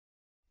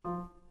This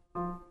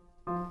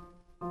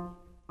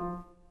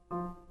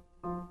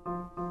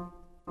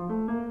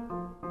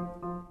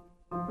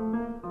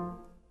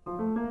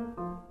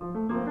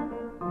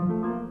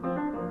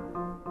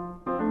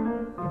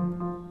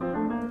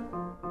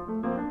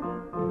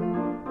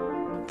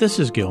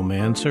is Gil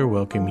Manser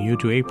welcoming you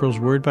to April's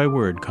Word by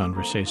Word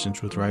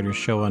Conversations with Writers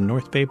show on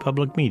North Bay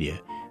Public Media,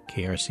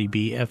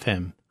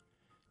 KRCB-FM.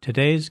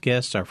 Today's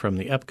guests are from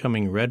the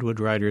upcoming Redwood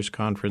Writers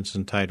Conference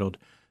entitled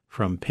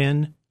From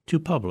Pen to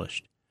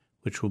Published,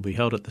 which will be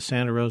held at the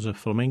Santa Rosa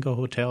Flamingo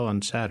Hotel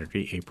on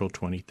Saturday, April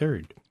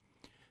 23rd.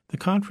 The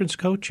conference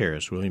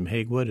co-chairs, William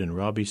Hagewood and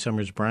Robbie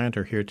Summers Bryant,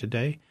 are here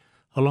today,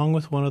 along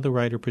with one of the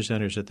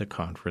writer-presenters at the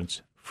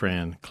conference,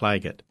 Fran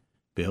Claggett.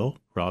 Bill,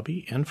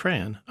 Robbie, and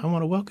Fran, I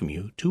want to welcome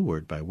you to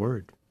Word by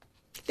Word.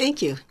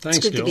 Thank you. Thanks,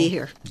 it's good Gil. to be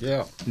here.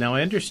 Yeah. Now,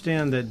 I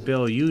understand that,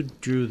 Bill, you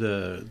drew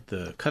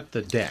cut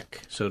the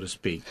deck, so to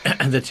speak,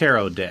 the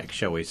tarot deck,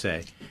 shall we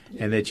say,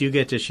 and that you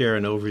get to share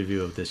an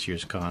overview of this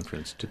year's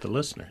conference to the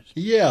listeners.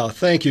 Yeah,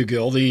 thank you,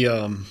 Gil.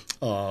 The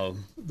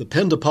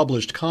Pen to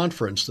Published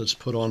conference that's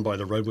put on by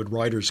the Redwood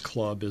Writers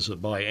Club is a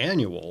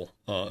biannual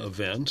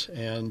event,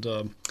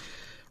 and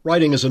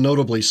writing is a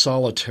notably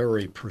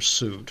solitary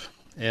pursuit.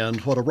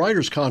 And what a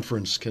writers'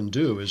 conference can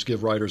do is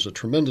give writers a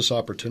tremendous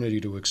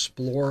opportunity to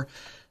explore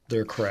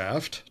their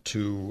craft,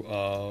 to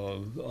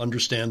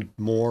understand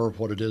more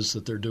what it is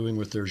that they're doing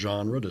with their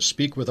genre, to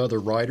speak with other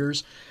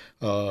writers,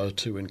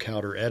 to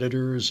encounter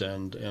editors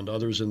and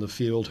others in the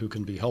field who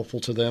can be helpful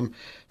to them,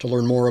 to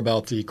learn more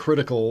about the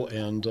critical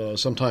and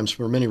sometimes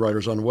for many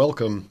writers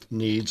unwelcome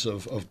needs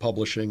of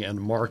publishing and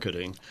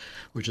marketing,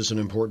 which is an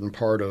important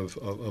part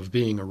of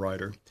being a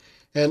writer.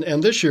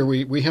 And this year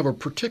we have a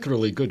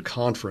particularly good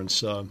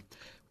conference.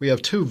 We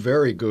have two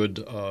very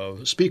good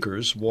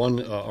speakers.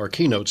 One, our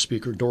keynote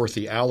speaker,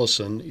 Dorothy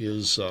Allison,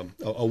 is a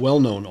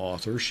well-known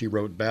author. She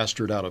wrote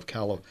Bastard Out of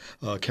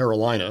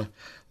Carolina,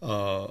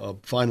 a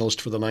finalist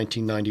for the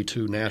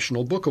 1992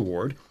 National Book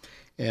Award.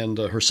 And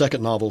her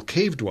second novel,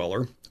 Cave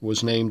Dweller,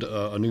 was named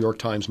a New York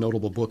Times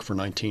notable book for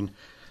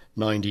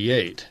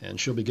 1998. And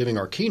she'll be giving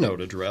our keynote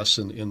address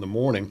in the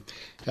morning.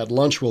 At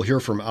lunch, we'll hear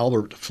from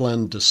Albert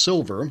Flynn de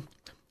Silver,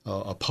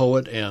 a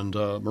poet and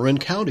Marin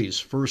County's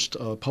first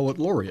poet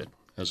laureate,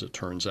 as it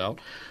turns out,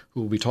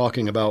 who will be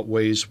talking about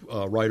ways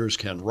writers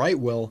can write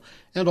well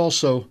and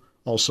also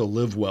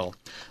live well.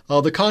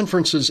 The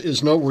conference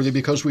is noteworthy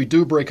because we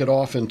do break it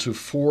off into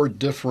four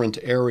different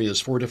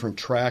areas, four different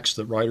tracks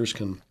that writers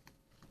can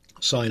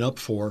sign up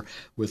for,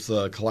 with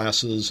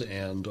classes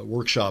and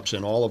workshops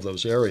in all of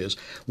those areas.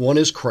 One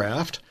is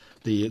craft.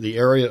 The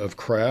area of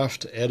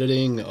craft,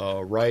 editing,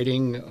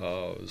 writing,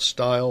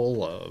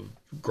 style,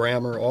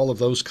 grammar, all of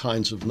those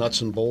kinds of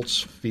nuts and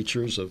bolts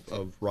features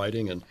of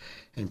writing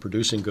and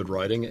producing good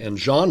writing, and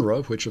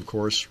genre, which of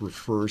course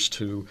refers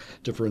to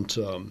different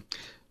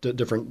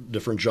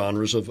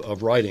genres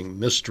of writing: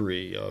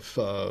 mystery,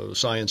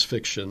 science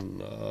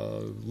fiction,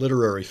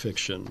 literary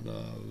fiction.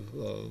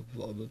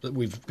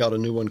 We've got a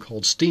new one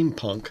called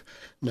steampunk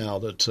now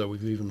that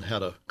we've even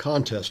had a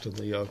contest in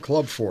the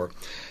club for.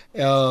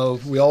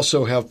 We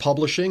also have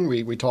publishing.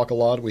 We talk a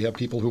lot. We have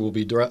people who will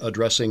be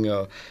addressing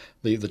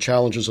the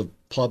challenges of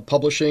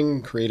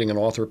publishing, creating an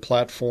author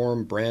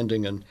platform,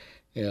 branding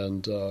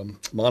and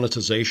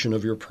monetization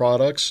of your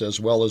products, as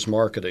well as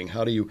marketing.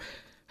 How do you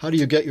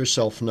get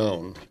yourself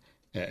known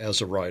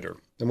as a writer?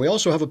 And we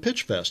also have a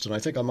pitch fest, and I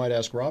think I might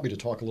ask Robbie to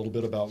talk a little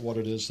bit about what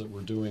it is that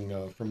we're doing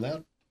from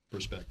that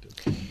perspective.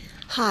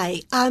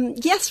 Hi.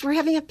 Yes, we're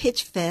having a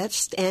pitch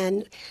fest,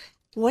 and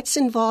what's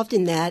involved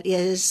in that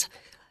is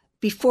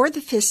before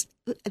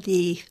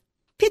the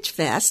Pitch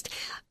Fest,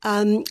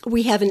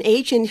 we have an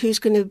agent who's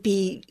going to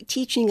be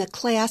teaching a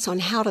class on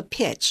how to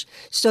pitch.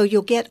 So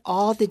you'll get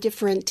all the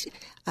different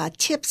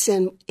tips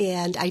and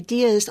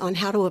ideas on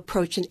how to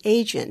approach an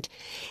agent.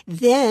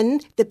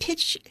 Then the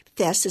Pitch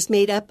Fest is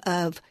made up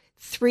of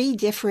 3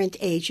 different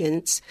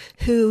agents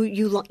who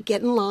you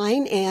get in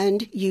line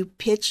and you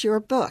pitch your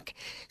book.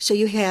 So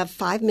you have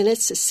 5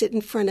 minutes to sit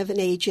in front of an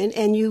agent,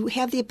 and you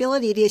have the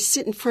ability to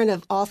sit in front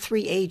of all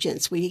 3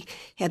 agents. We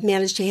have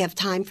managed to have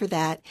time for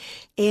that.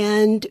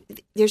 And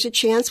there's a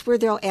chance where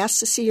they'll ask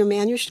to see your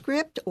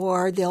manuscript,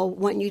 or they'll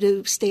want you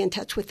to stay in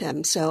touch with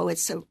them. So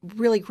it's a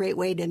really great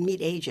way to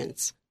meet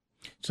agents.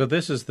 So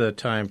this is the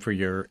time for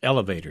your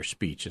elevator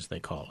speech, as they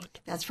call it.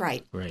 That's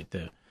right. Right.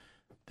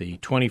 The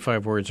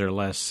 25 words or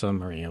less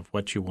summary of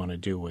what you want to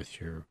do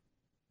with your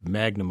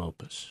magnum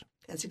opus.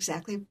 That's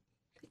exactly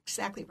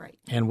right.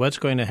 And what's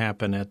going to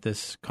happen at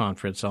this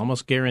conference,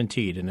 almost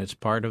guaranteed, and it's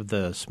part of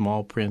the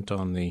small print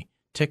on the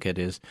ticket,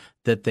 is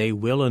that they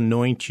will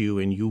anoint you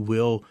and you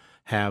will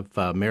have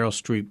Meryl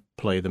Streep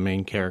play the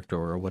main character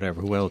or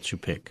whatever, who else you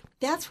pick.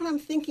 That's what I'm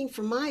thinking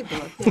for my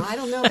book. Now, I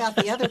don't know about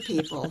the other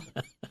people.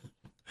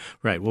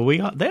 Right. Well,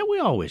 we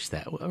always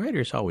that.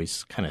 Writers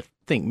always kind of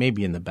think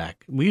maybe in the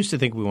back. We used to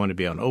think we wanted to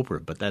be on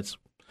Oprah, but that's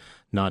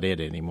not it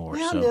anymore.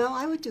 Well, no,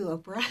 I would do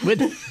Oprah.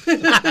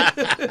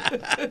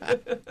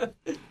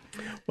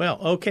 Well,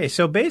 okay.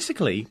 So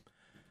basically,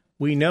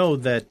 we know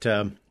that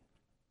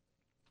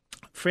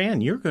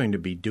Fran, you're going to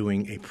be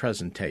doing a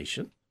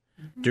presentation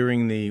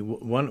during the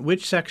one.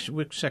 Which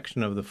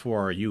section of the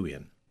 4 are you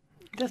in?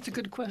 That's a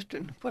good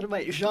question. What am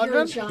I?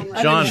 Genre?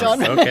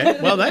 Genre. Okay.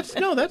 Well, that's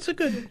a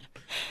good.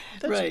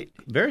 That's right.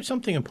 Very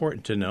something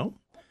important to know.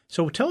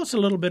 So tell us a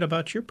little bit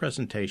about your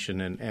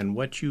presentation and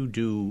what you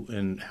do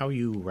and how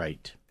you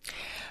write.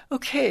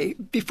 Okay,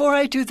 before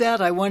I do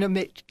that, I want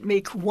to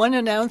make one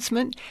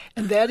announcement,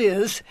 and that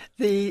is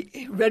the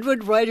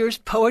Redwood Writers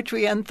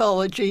Poetry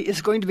Anthology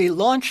is going to be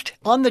launched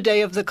on the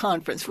day of the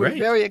conference. We're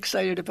very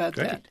excited about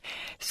that.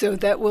 So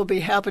that will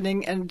be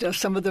happening, and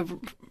some of the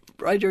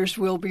writers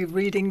will be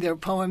reading their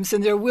poems,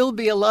 and there will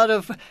be a lot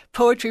of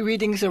poetry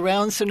readings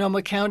around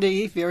Sonoma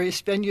County,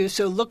 various venues,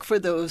 so look for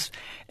those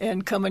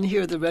and come and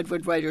hear the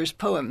Redwood Writers'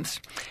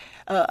 poems.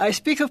 I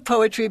speak of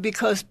poetry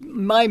because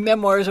my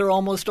memoirs are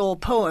almost all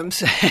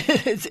poems.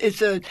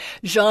 It's a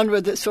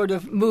genre that sort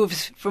of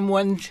moves from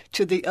one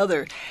to the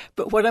other.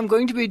 But what I'm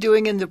going to be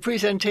doing in the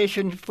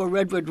presentation for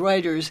Redwood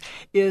Writers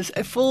is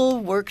a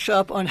full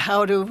workshop on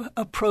how to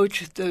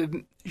approach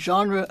the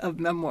genre of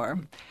memoir.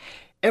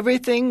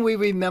 Everything we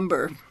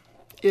remember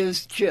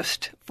is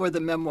gist for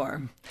the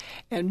memoir.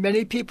 And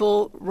many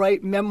people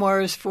write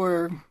memoirs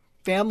for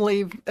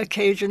family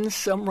occasions.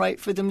 Some write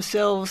for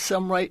themselves,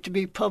 some write to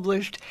be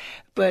published.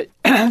 But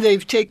they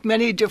take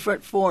many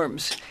different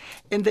forms.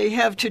 And they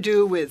have to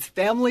do with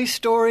family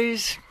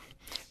stories,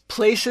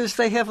 places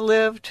they have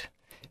lived,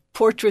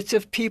 portraits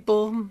of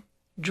people,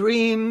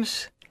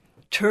 dreams,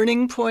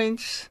 turning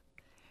points,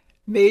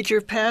 major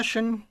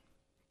passion,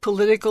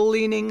 political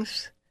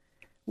leanings,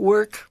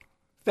 work,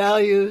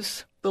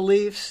 values,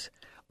 beliefs.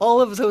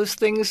 All of those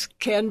things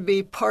can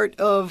be part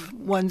of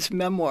one's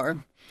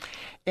memoir.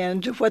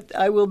 And what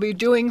I will be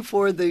doing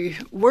for the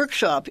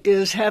workshop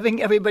is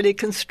having everybody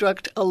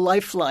construct a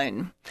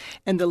lifeline.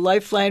 And the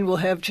lifeline will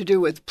have to do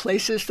with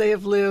places they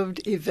have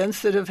lived,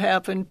 events that have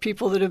happened,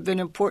 people that have been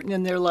important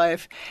in their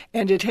life.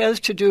 And it has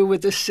to do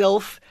with the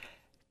self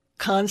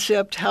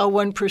concept, how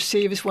one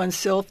perceives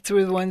oneself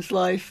through one's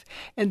life.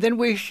 And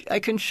then I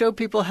can show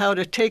people how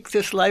to take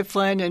this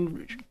lifeline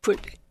and put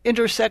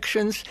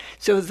intersections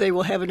so that they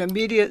will have an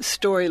immediate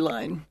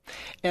storyline.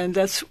 And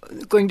that's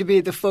going to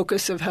be the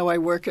focus of how I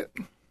work it.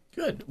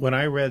 Good. When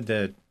I read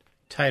the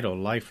title,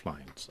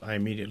 Lifelines, I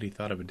immediately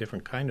thought of a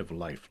different kind of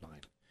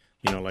lifeline.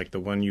 You know, like the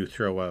one you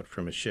throw out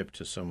from a ship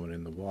to someone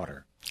in the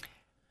water.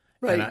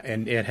 Right.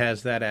 And it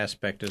has that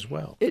aspect as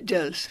well. It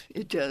does.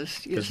 It does.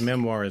 Because yes.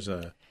 memoir is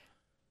a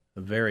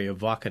very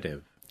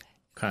evocative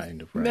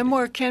kind of writing.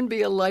 Memoir can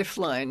be a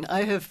lifeline.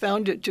 I have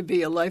found it to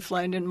be a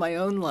lifeline in my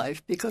own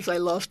life because I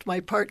lost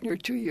my partner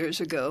 2 years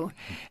ago.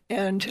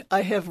 And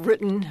I have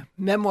written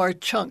memoir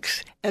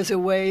chunks as a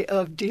way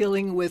of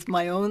dealing with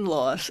my own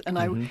loss. And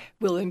I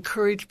will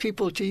encourage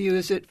people to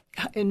use it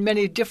in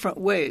many different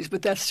ways,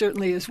 but that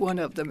certainly is one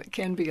of them. It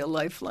can be a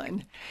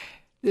lifeline.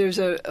 There's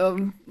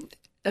an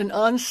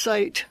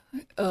on-site,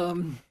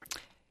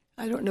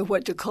 I don't know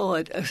what to call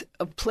it,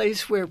 a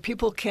place where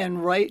people can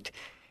write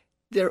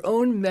their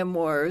own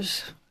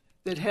memoirs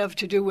that have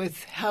to do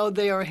with how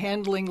they are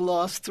handling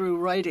loss through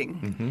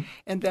writing.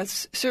 And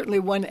that's certainly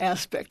one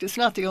aspect. It's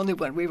not the only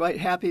one. We write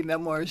happy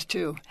memoirs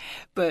too,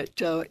 but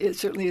it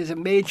certainly is a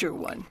major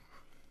one.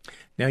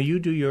 Now, you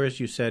do yours,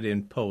 you said,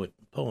 in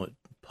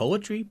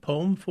poetry,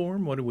 poem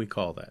form? What do we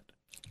call that?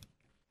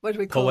 What do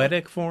we call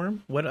Poetic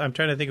form? What I'm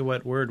trying to think of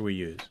what word we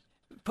use.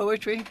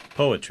 Poetry?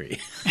 Poetry.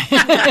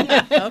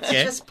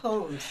 Okay. Just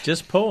poems.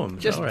 Just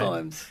poems. Just all right.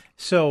 poems.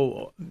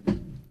 So,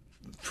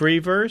 free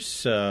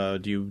verse,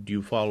 do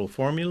you follow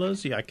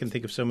formulas? I can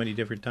think of so many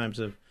different types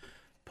of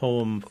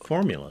poem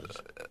formulas.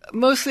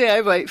 Mostly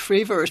I write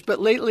free verse, but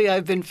lately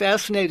I've been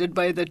fascinated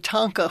by the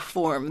tanka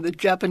form, the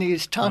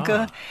Japanese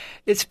tanka.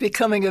 It's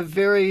becoming a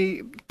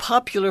very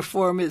popular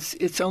form.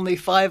 It's only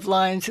 5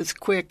 lines. It's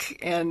quick,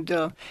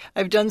 and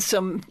I've done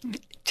some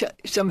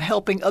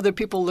helping other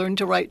people learn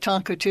to write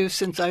tanka too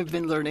since I've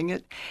been learning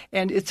it,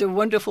 and it's a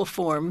wonderful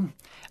form.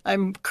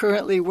 I'm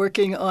currently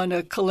working on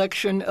a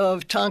collection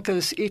of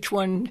tankas, each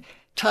one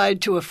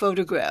tied to a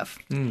photograph.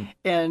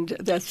 And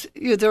that's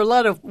there are a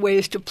lot of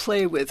ways to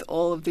play with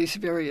all of these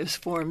various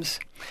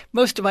forms.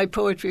 Most of my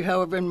poetry,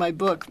 however, in my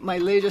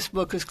latest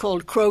book is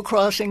called Crow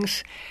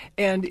Crossings,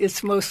 and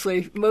it's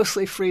mostly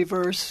free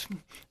verse.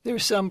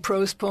 There's some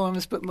prose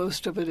poems, but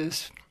most of it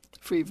is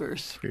free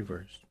verse. Free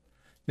verse.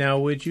 Now,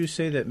 would you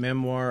say that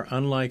memoir,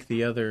 unlike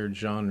the other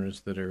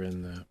genres that are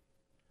in the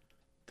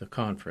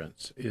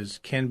conference,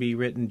 can be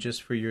written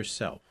just for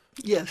yourself?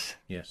 Yes.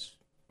 Yes.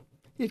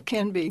 It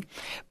can be.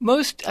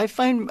 I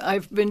find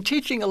I've been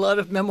teaching a lot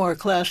of memoir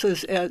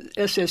classes at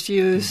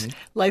SSU's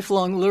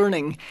Lifelong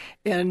Learning,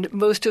 and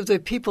most of the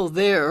people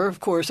there, of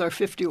course, are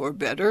 50 or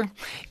better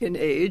in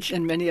age,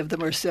 and many of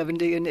them are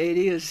 70 and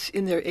 80,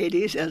 in their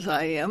 80s, as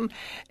I am.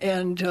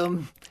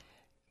 And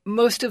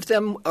most of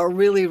them are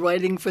really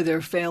writing for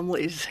their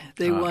families.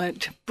 They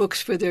want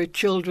books for their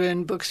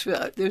children,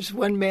 there's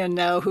one man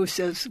now who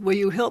says, will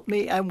you help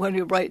me? I want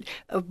to write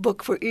a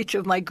book for each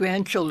of my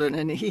grandchildren,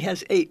 and he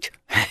has 8.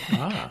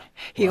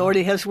 He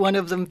already has one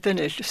of them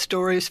finished,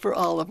 Stories for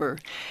Oliver.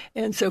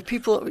 And so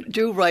people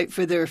do write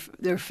for their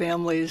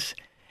families,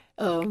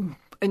 and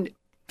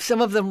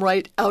some of them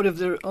write out of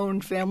their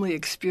own family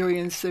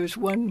experience. There's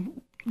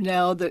one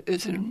now that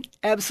is an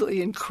absolutely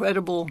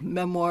incredible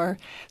memoir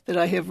that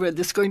I have read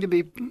that's going to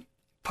be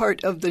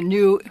part of the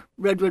new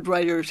Redwood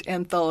Writers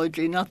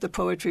anthology, not the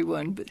poetry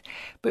one,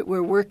 but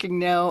we're working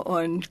now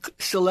on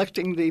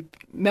selecting the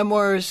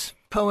memoirs,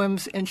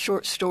 poems, and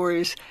short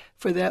stories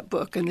for that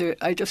book. And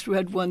I just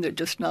read one that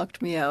just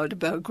knocked me out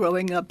about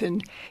growing up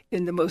in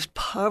the most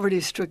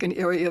poverty-stricken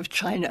area of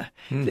China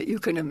that you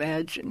can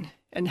imagine.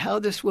 And how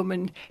this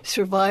woman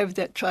survived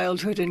that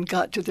childhood and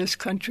got to this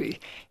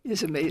country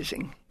is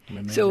amazing.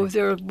 So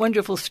they're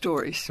wonderful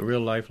stories. A real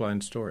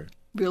lifeline story.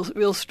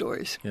 Real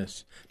stories.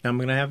 Yes. Now I'm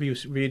going to have you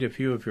read a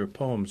few of your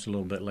poems a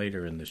little bit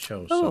later in the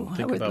show. So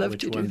think about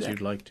which ones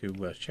you'd like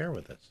to share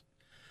with us.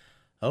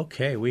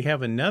 Okay, we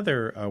have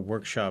another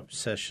workshop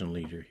session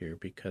leader here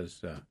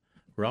because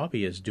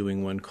Robbie is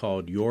doing one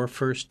called Your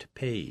First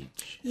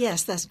Page.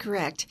 Yes, that's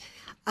correct.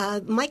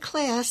 My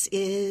class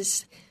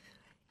is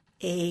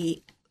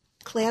a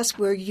class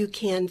where you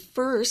can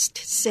first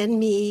send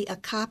me a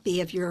copy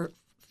of your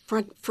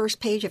first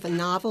page of a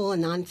novel, a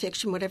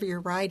nonfiction, whatever you're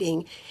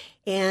writing,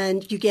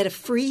 and you get a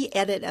free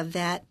edit of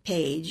that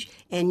page,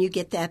 and you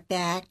get that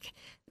back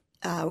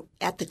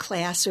at the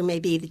class or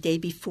maybe the day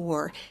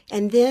before.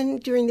 And then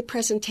during the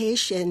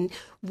presentation,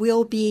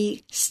 we'll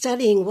be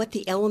studying what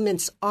the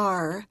elements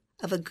are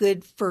of a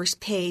good first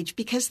page,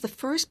 because the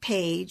first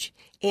page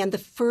and the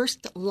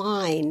first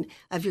line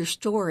of your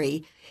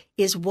story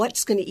is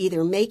what's going to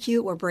either make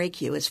you or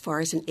break you as far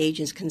as an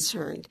agent's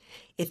concerned.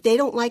 If they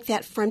don't like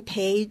that front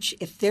page,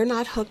 if they're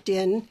not hooked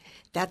in,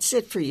 that's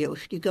it for you.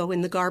 You go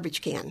in the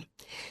garbage can.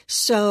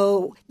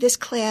 So this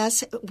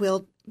class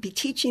will be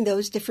teaching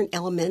those different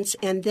elements,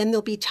 and then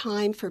there'll be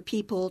time for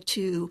people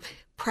to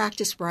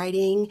practice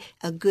writing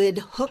a good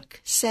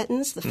hook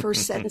sentence, the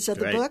first sentence of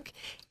the book,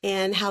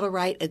 and how to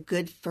write a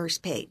good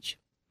first page.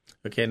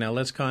 Okay, now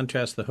let's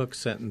contrast the hook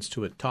sentence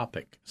to a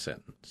topic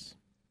sentence,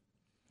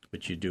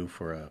 which you do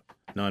for a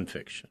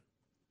nonfiction.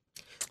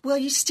 Well,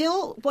 you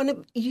still want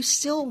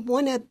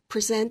to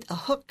present a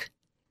hook,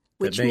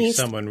 which that makes means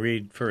someone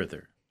read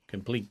further,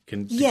 can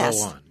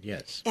yes. go on.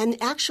 Yes, and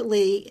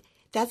actually,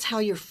 that's how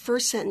your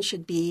first sentence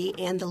should be,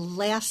 and the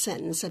last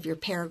sentence of your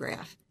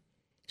paragraph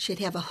should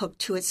have a hook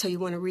to it, so you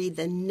want to read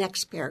the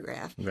next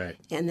paragraph. Right.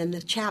 And then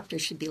the chapter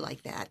should be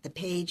like that. The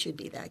page should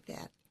be like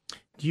that.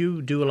 Do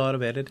you do a lot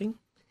of editing?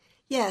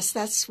 Yes,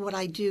 that's what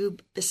I do.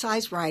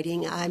 Besides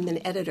writing, I'm an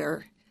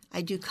editor.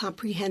 I do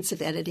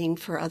comprehensive editing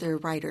for other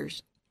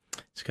writers.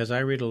 It's because I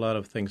read a lot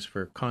of things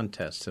for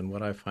contests, and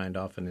what I find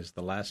often is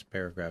the last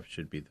paragraph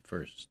should be the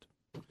first.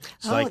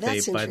 It's like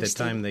by the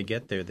time they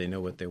get there, they know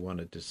what they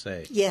wanted to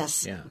say.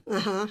 Yes. Yeah.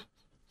 Uh-huh.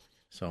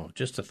 So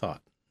just a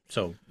thought.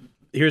 So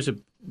here's a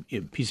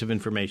piece of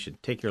information.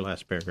 Take your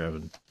last paragraph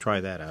and try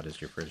that out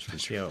as your first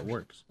and see how it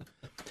works.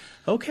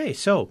 Okay,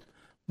 so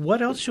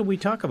what else should we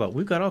talk about?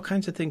 We've got all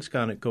kinds of things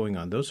going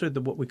on. Those are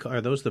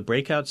those the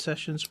breakout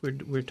sessions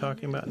we're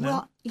talking about now?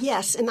 Well,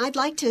 yes, and I'd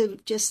like to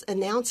just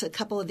announce a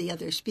couple of the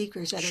other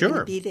speakers that are going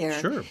to be there.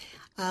 Sure.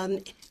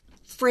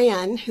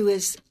 Fran, who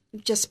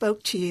just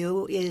spoke to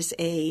you, is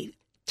a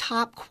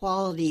top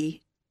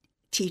quality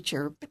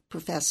teacher,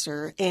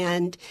 professor,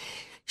 and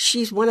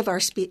she's one of our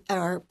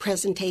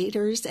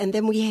presentators. And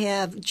then we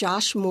have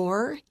Josh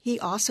Moore. He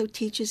also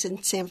teaches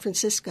in San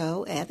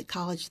Francisco at the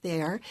college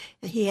there.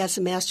 And he has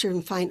a Master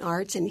in Fine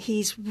Arts, and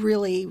he's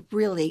really,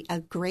 really a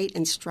great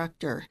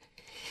instructor.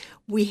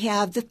 We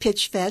have the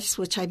Pitch Fest,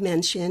 which I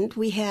mentioned.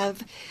 We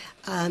have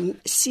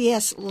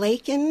C.S.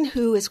 Lakin,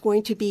 who is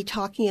going to be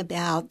talking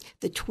about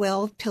the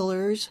 12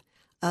 pillars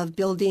of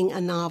building a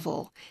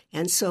novel.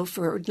 And so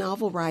for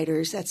novel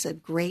writers, that's a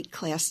great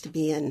class to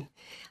be in.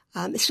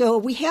 So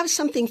we have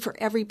something for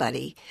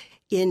everybody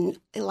in,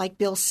 like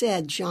Bill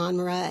said,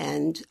 genre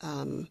and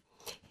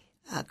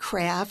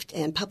craft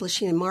and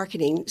publishing and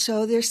marketing.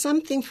 So there's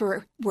something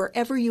for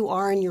wherever you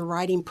are in your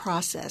writing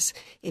process.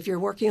 If you're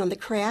working on the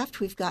craft,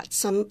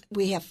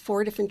 we have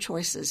 4 different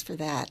choices for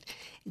that.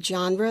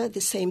 Genre,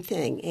 the same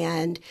thing.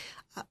 And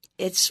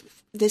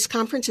this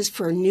conference is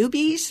for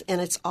newbies,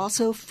 and it's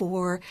also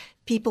for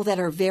people that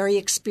are very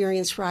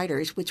experienced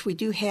writers, which we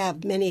do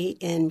have many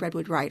in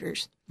Redwood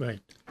Writers. Right.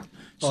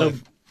 So,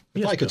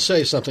 if I could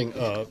say something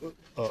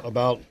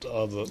about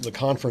the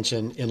conference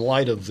in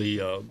light of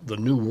the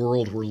new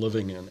world we're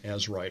living in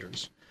as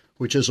writers,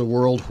 which is a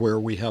world where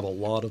we have a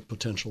lot of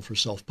potential for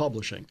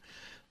self-publishing,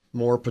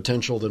 more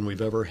potential than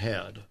we've ever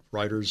had.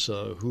 Writers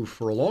who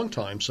for a long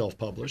time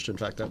self-published, in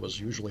fact, that was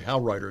usually how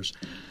writers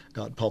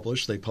got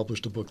published. They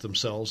published a book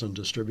themselves and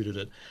distributed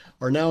it,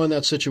 are now in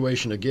that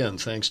situation again,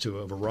 thanks to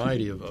a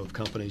variety of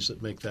companies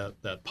that make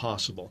that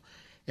possible.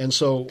 And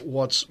so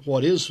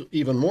what is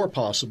even more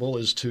possible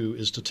is to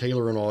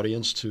tailor an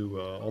audience, to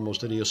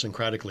almost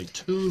idiosyncratically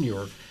tune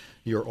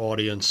your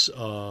audience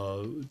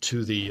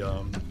to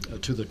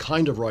the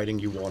kind of writing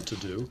you want to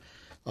do,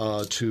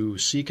 to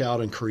seek out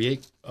and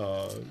create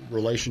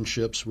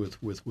relationships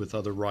with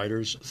other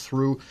writers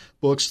through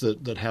books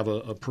that have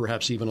a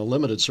perhaps even a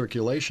limited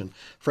circulation.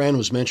 Fran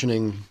was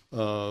mentioning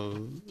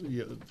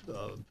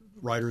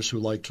writers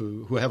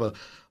who have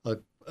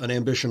an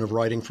ambition of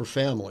writing for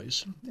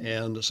families,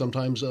 and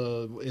sometimes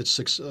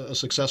it's a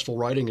successful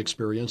writing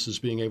experience is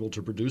being able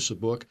to produce a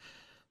book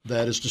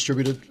that is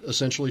distributed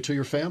essentially to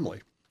your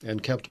family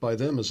and kept by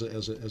them as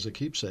a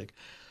keepsake.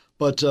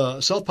 But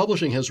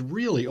self-publishing has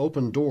really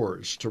opened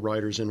doors to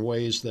writers in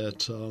ways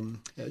that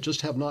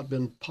just have not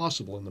been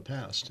possible in the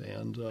past,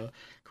 and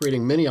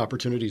creating many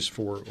opportunities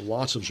for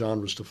lots of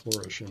genres to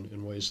flourish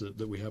in ways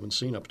that we haven't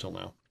seen up till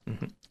now.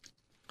 Mm-hmm.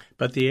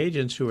 But the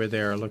agents who are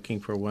there are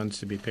looking for ones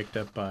to be picked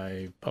up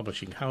by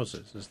publishing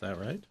houses. Is that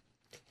right?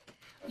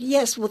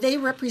 Yes. Well, they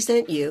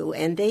represent you,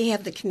 and they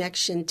have the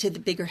connection to the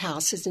bigger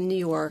houses in New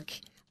York,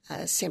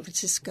 San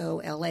Francisco,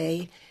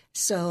 L.A.,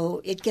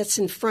 so it gets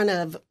in front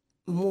of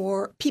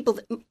more people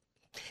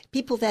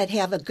that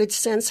have a good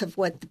sense of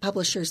what the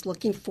publisher is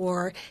looking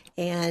for,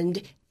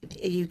 and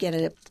you get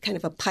a kind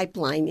of a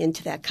pipeline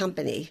into that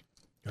company.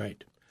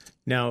 Right.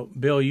 Now,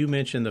 Bill, you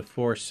mentioned the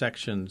 4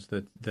 sections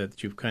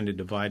that you've kind of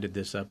divided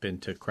this up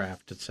into,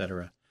 craft, et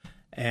cetera.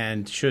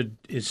 And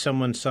is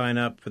someone sign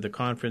up for the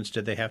conference?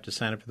 Do they have to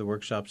sign up for the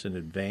workshops in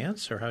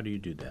advance, or how do you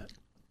do that?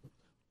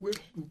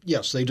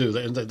 Yes, they do.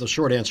 The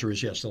short answer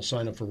is yes, they'll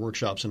sign up for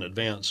workshops in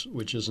advance,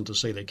 which isn't to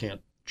say they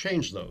can't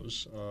change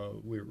those.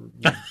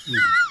 That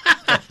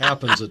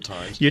happens at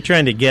times. You're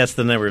trying to guess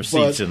the number of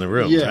seats in the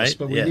room, yes, right?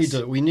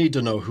 But we need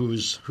to know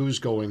who's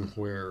going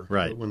where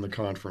when the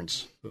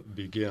conference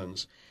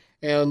begins.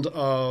 And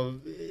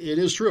it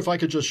is true. If I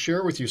could just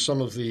share with you some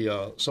of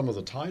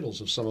the titles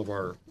of some of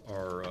our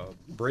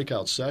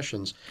breakout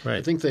sessions, right.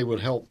 I think they would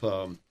help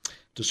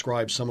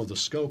describe some of the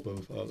scope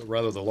of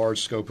the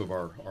large scope of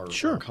our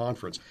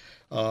conference.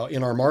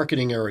 In our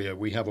marketing area,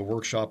 we have a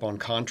workshop on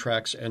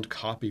contracts and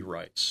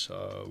copyrights.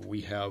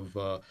 We have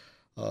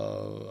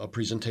a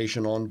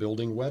presentation on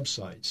building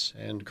websites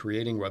and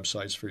creating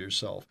websites for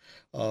yourself.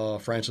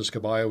 Francis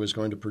Caballo is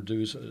going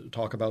to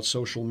talk about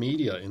social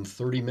media in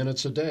 30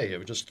 minutes a day.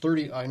 Just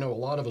 30. I know a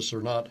lot of us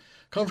are not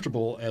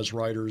comfortable as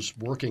writers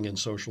working in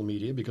social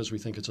media because we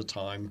think it's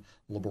a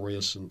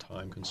laborious and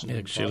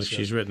time-consuming process.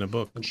 She's written a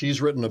book. And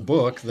she's written a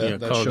book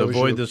that called shows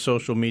Avoid the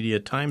Social Media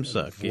Time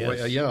Suck.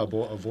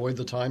 Avoid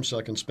the time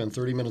suck and spend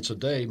 30 minutes a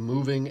day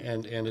moving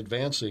and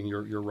advancing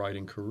your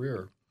writing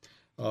career.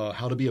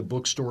 How to be a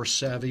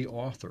bookstore-savvy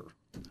author.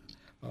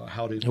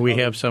 We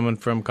have someone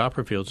from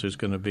Copperfields who's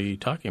going to be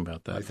talking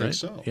about that, I think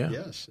so,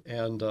 yes.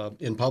 And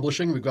in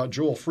publishing, we've got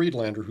Joel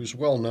Friedlander, who's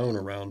well known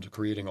around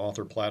creating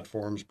author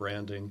platforms,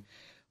 branding.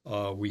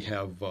 We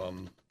have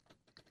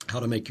how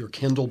to make your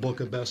Kindle book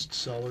a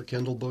bestseller.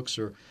 Kindle books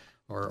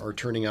are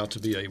turning out to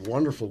be a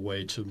wonderful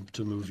way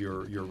to move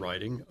your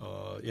writing,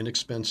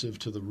 inexpensive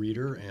to the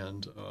reader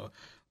and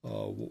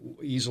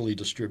easily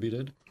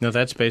distributed. Now,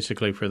 that's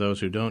basically, for those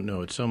who don't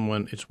know, it's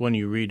one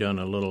you read on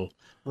a little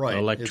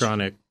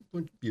electronic.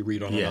 You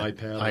read on an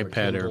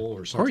iPad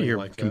or something your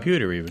like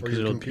computer that. Even, because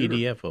it'll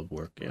PDF will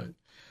work. Yeah.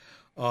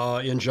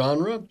 Right. In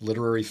genre,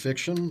 literary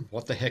fiction,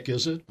 what the heck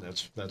is it?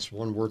 That's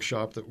one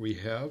workshop that we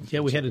have.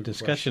 Yeah, we had a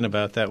discussion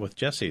about that with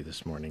Jesse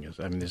this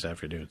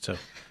afternoon. So,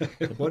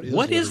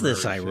 what is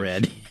this I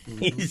read?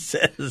 He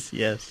says,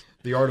 yes.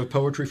 The Art of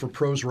Poetry for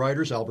Prose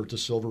Writers. Albert De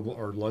Silva,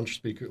 our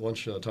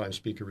lunchtime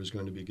speaker, is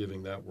going to be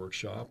giving that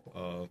workshop.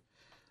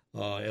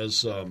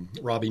 As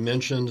Robbie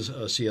mentioned,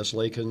 C.S.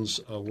 Lakin's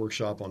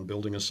workshop on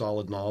building a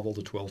solid novel,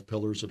 the 12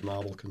 Pillars of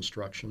Novel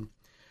Construction.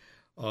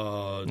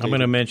 I'm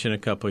going to mention a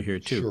couple here,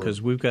 too,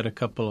 because we've got a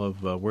couple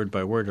of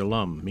word-by-word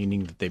alum,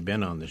 meaning that they've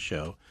been on the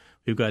show.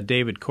 We've got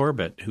David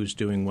Corbett, who's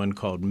doing one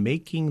called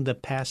Making the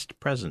Past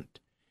Present,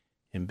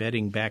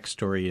 Embedding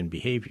Backstory in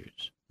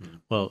Behaviors.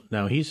 Well,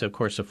 now he's, of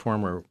course, a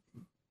former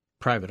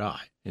private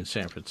eye in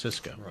San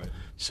Francisco. Right.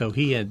 So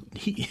he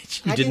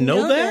didn't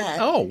know that.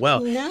 Oh,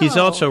 well, no. He's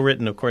also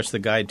written, of course, The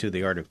Guide to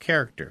the Art of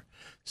Character.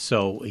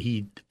 So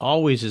he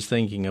always is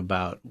thinking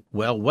about,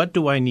 well, what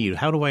do I need?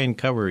 How do I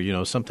uncover,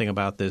 something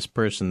about this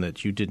person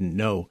that you didn't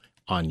know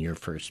on your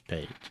first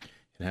page?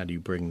 And how do you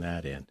bring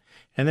that in?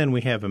 And then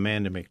we have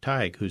Amanda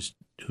McTighe,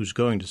 who's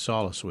Going to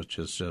Solace, which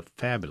is a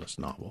fabulous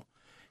novel.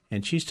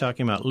 And she's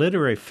talking about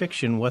literary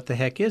fiction, what the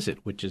heck is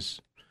it? Which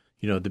is,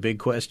 the big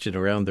question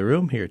around the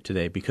room here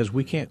today, because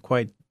we can't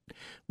quite.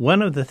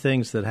 One of the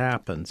things that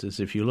happens is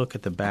if you look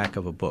at the back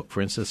of a book,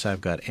 for instance, I've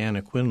got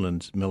Anna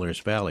Quinlan's Miller's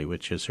Valley,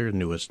 which is her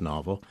newest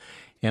novel.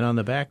 And on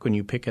the back, when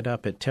you pick it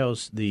up, it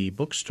tells the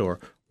bookstore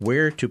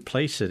where to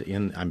place it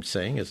in. I'm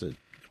saying,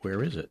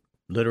 where is it?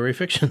 Literary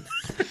fiction.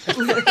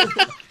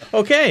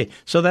 Okay,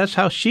 so that's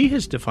how she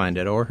has defined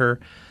it, or her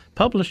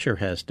publisher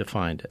has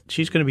defined it.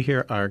 She's going to be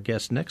here, our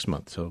guest, next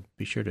month, so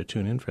be sure to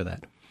tune in for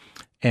that.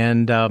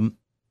 And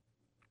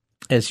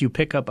As you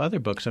pick up other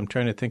books, I'm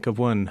trying to think of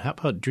one. How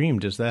about Dream?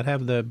 Does that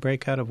have the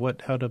breakout of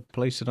how to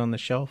place it on the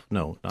shelf?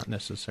 No, not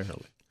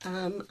necessarily.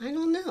 I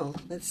don't know.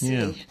 Let's see.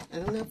 Yeah. I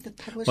don't know if the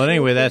publisher. Well,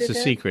 anyway, that's the included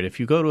it. secret. If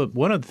you go to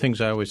one of the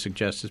things I always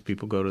suggest is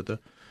people go to the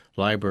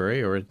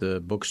library or the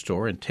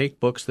bookstore and take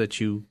books that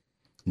you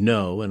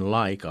know and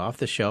like off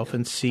the shelf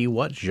and see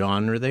what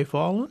genre they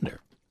fall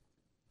under.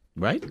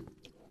 Right?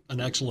 An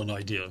excellent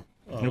idea.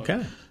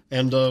 Okay.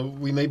 And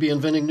we may be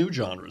inventing new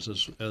genres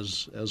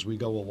as we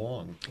go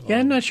along. Yeah,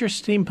 I'm not sure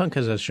steampunk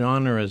as a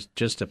genre is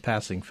just a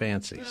passing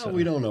fancy. Well, So.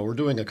 we don't know. We're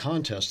doing a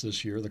contest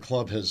this year. The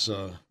club has,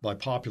 by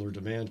popular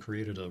demand,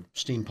 created a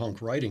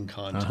steampunk writing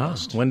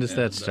contest. When does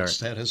that And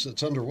start?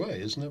 it's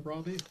underway, isn't it,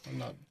 Robbie? I'm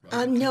not.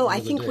 No, I remember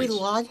the think we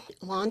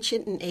dates. launch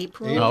it in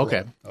April. Oh,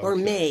 okay. Or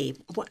May,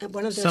 one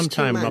of those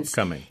Sometime 2 months.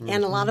 upcoming.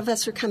 And a lot of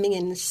us are coming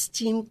in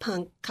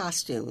steampunk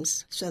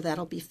costumes, so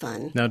that'll be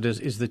fun. Now,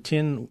 is the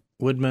Tin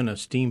Woodman a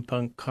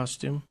steampunk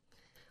costume?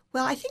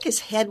 Well, I think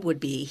his head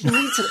would be. He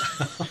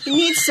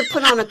needs to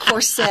put on a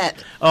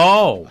corset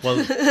Oh,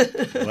 well,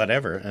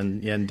 whatever,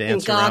 and dance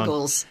and around.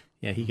 goggles.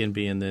 Yeah, he can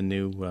be in the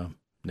new. I'm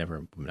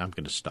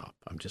going to stop.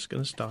 I'm just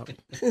going to stop.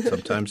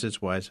 Sometimes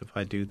it's wise if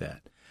I do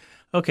that.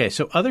 Okay,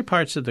 so other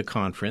parts of the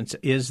conference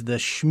is the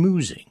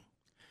schmoozing.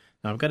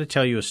 Now, I've got to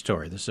tell you a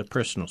story. This is a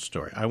personal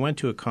story. I went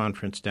to a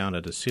conference down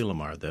at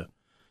Asilomar,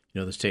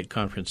 the State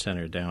Conference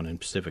Center down in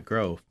Pacific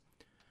Grove,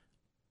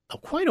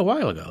 quite a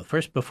while ago,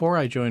 before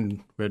I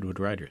joined Redwood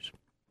Writers.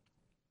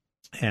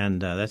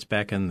 And that's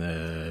back in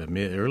the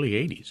early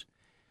 80s.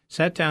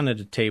 Sat down at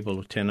a table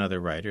with 10 other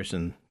writers,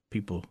 and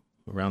people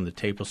around the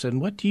table said,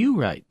 "What do you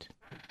write?"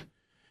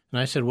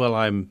 And I said, "Well,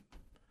 I'm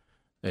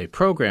a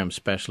program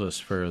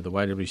specialist for the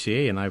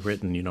YWCA, and I've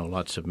written,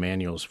 lots of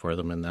manuals for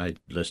them." And I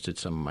listed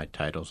some of my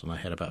titles, and I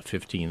had about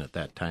 15 at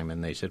that time.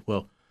 And they said,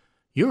 "Well,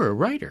 you're a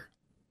writer."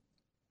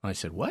 I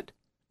said, "What?"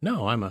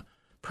 "No, I'm a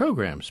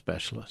program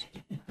specialist."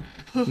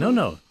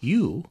 No,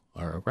 you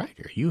are a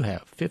writer. You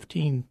have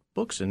 15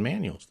 books and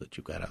manuals that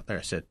you've got out there.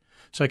 I said,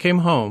 so I came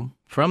home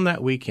from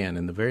that weekend,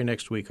 and the very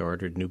next week I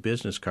ordered new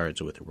business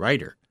cards with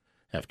writer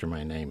after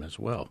my name as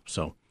well.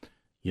 So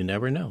you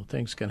never know.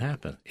 Things can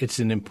happen. I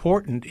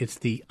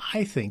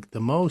think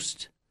the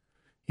most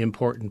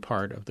important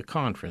part of the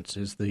conference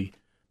is the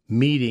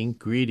meeting,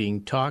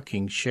 greeting,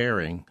 talking,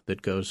 sharing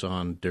that goes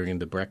on during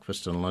the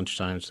breakfast and lunch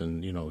times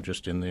and,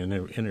 just in the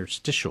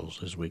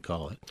interstitials, as we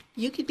call it.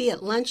 You could be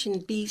at lunch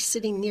and be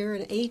sitting near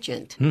an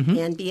agent Mm-hmm.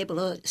 and be able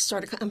to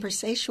start a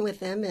conversation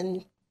with them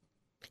and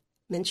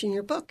mention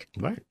your book.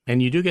 Right.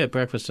 And you do get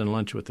breakfast and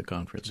lunch with the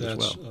conference as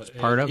well. It's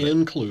part of it.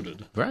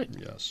 Included. Right.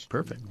 Yes.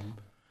 Perfect.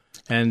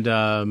 And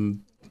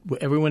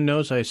everyone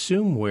knows, I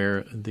assume,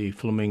 where the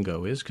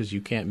flamingo is, because you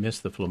can't miss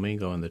the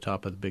flamingo on the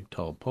top of the big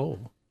tall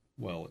pole.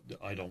 Well,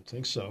 I don't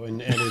think so,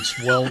 and it's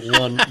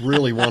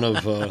really one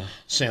of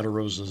Santa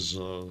Rosa's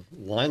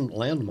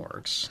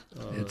landmarks.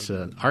 It's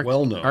an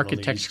well-known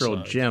architectural on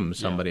the east side. gem.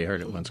 Somebody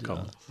heard it once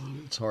called.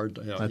 It's hard.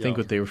 I think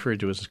what they referred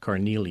to as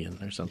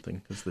carnelian or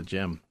something is the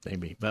gem,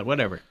 maybe. But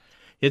whatever,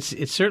 it's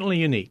certainly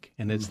unique,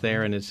 and it's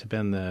there, and it's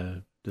been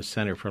the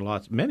center for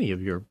many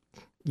of your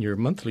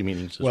monthly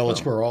meetings as well. Well,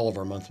 it's where all of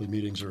our monthly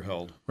meetings are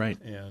held, right?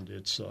 And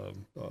it's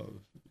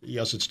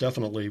yes, it's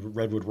definitely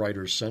Redwood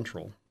Writers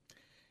Central.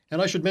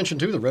 And I should mention,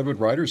 too, that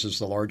Redwood Writers is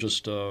the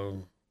largest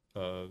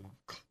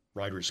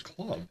writers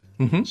club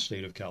in the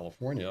state of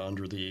California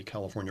under the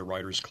California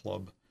Writers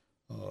Club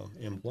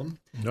emblem.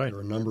 Right. There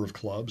are a number of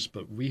clubs,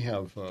 but we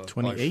have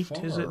 28, by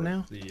far is it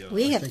now?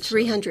 We have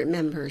 300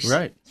 members.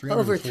 Right.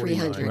 Over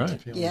 349,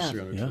 300. Right. Yeah.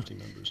 350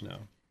 members now.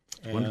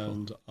 Wonderful.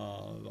 And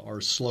our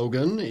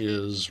slogan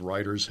is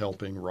Writers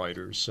Helping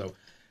Writers. So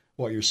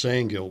what you're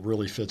saying, Gil,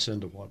 really fits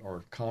into what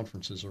our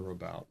conferences are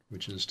about,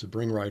 which is to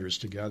bring writers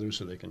together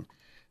so they can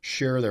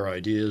share their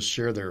ideas,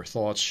 share their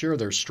thoughts, share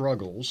their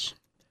struggles.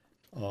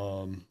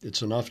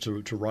 It's enough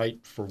to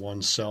write for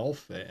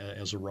oneself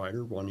as a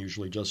writer. One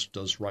usually just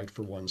does write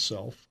for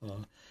oneself,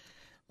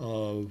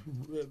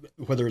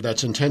 whether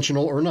that's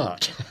intentional or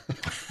not.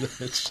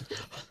 That's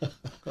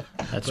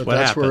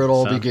where it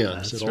all happens,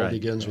 begins. That's It all right.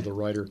 begins with a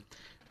writer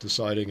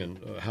deciding and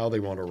how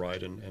they want to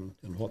write and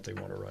what they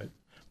want to write.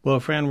 Well,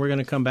 Fran, we're going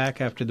to come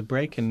back after the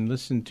break and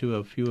listen to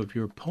a few of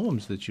your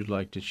poems that you'd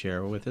like to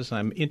share with us.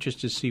 I'm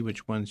interested to see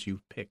which ones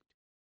you've picked.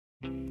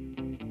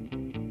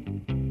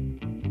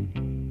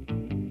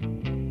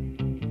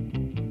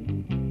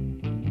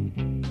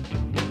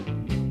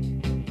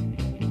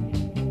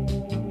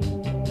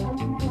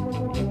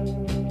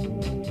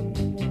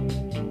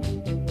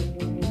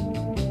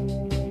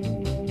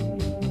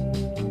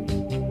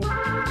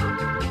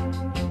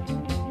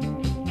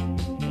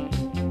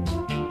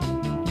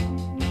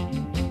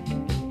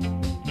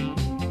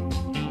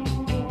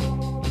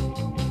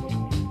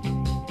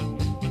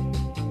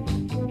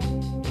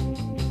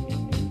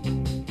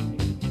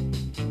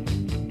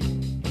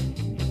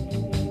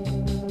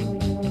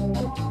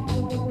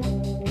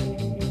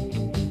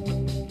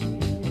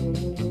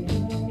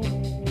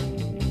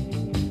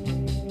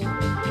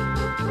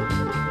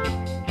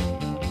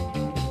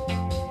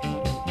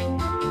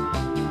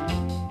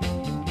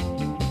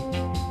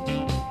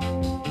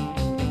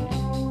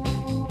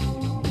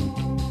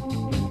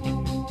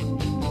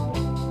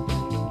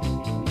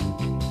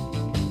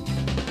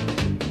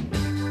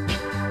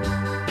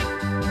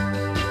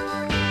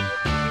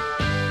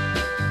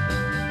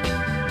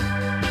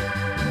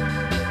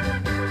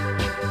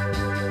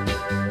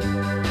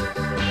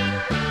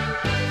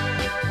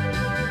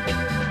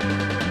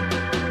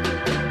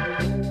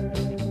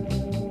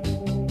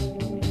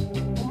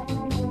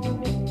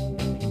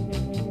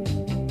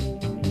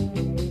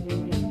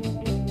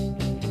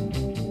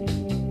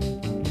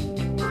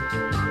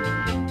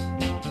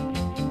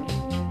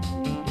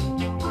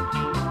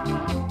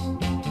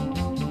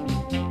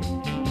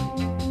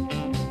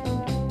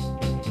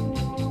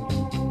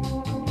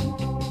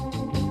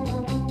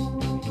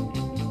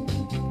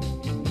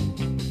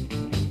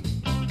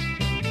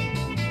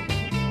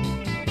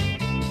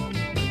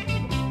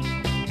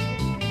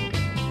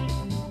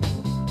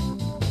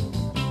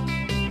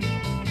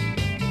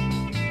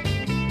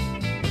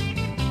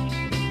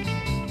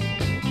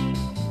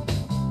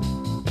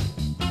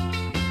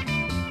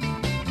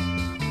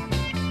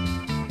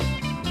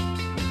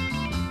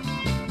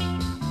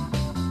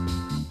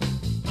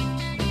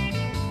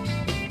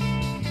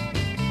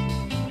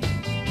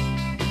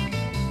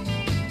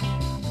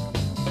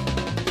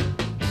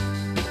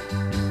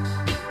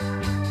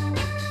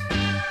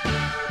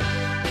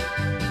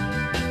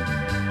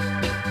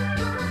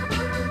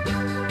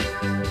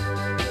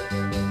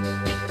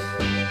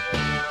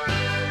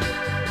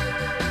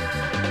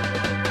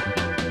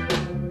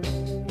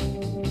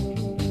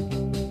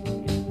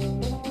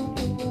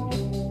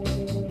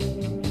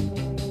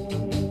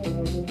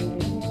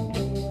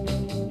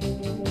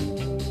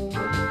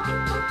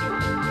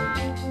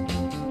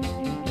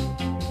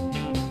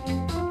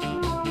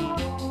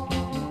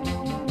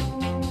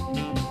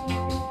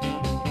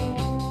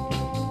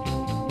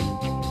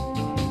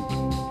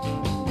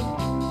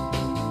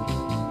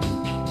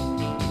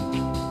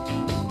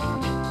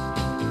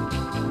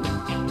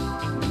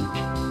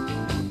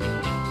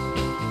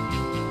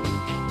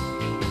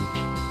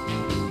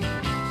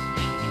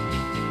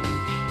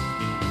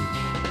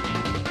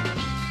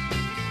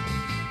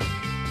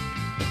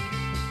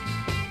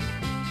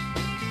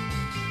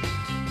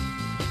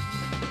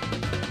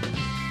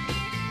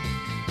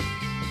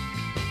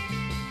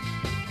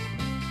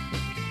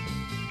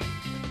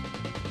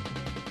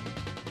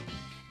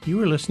 You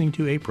are listening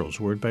to April's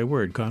Word by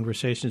Word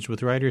Conversations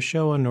with Writers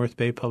show on North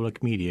Bay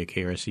Public Media,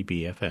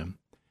 KRCB-FM.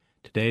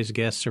 Today's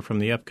guests are from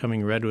the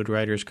upcoming Redwood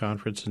Writers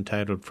Conference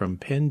entitled From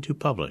Pen to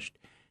Published,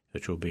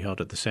 which will be held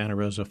at the Santa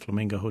Rosa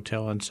Flamingo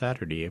Hotel on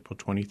Saturday, April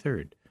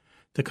 23rd.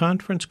 The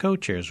conference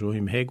co-chairs,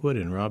 William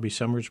Hagwood and Robbie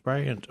Summers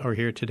Bryant, are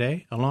here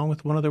today, along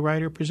with one of the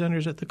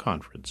writer-presenters at the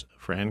conference,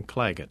 Fran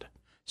Claggett.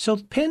 So,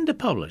 Pen to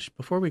Publish.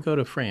 Before we go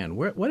to Fran,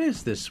 what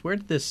is this? Where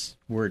did this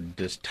word,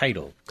 this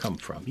title, come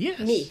from? Yes.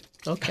 Me.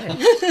 Okay.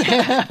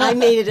 I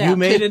made it up. You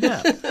made it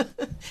up.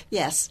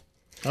 Yes.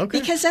 Okay.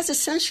 Because that's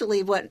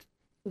essentially what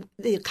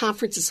the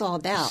conference is all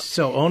about.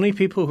 So only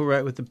people who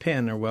write with the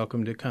pen are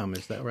welcome to come.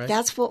 Is that right?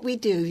 That's what we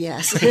do,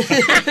 yes.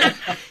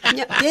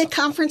 The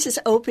conference is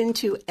open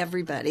to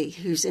everybody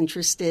who's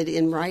interested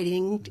in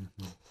writing.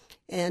 Mm-hmm.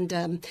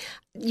 And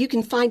you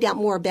can find out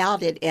more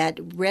about it at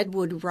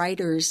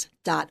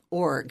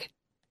redwoodwriters.org. Right.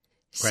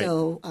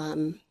 So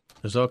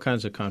there's all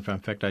kinds of content.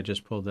 In fact, I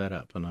just pulled that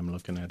up, and I'm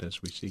looking at it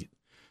as we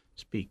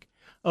speak.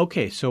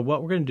 Okay, so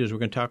what we're going to do is we're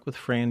going to talk with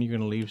Fran. You're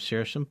going to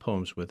share some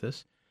poems with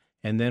us.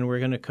 And then we're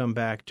going to come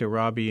back to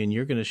Robbie, and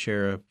you're going to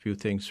share a few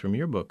things from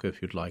your book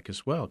if you'd like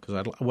as well.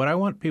 Because what I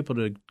want people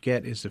to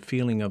get is the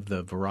feeling of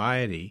the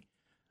variety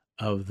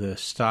of the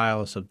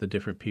styles of the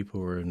different people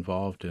who are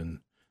involved in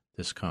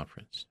this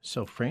conference.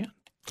 So, Fran?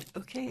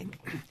 Okay.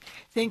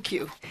 Thank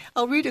you.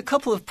 I'll read a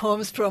couple of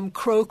poems from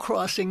Crow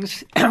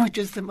Crossings, which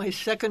is my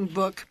second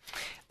book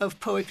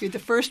of poetry. The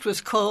first was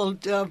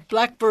called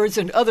Blackbirds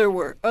and Other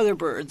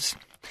Birds.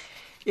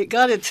 It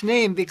got its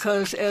name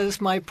because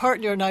as my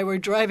partner and I were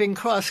driving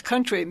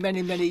cross-country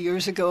many, many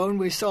years ago, and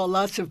we saw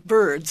lots of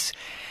birds,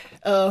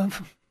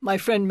 my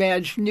friend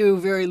Madge knew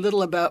very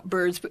little about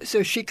birds,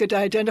 so she could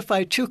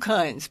identify two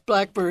kinds,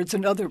 blackbirds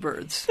and other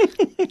birds.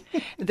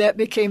 That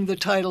became the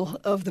title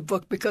of the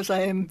book because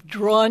I am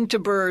drawn to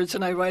birds,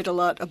 and I write a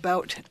lot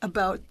about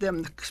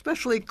them,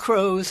 especially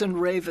crows and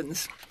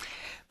ravens.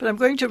 But I'm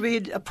going to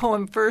read a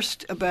poem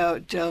first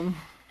about...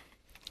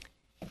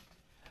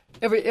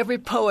 Every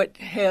poet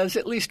has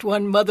at least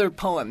one mother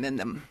poem in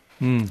them.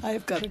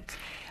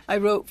 I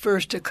wrote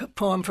first a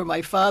poem for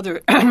my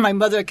father. My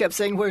mother kept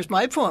saying, "Where's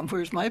my poem?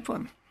 Where's my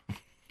poem?"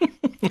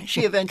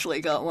 She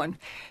eventually got one.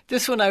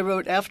 This one I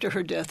wrote after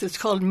her death. It's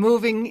called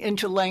Moving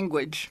into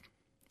Language.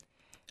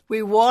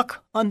 We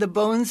walk on the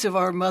bones of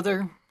our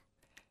mother,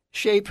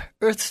 shape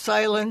earth's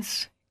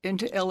silence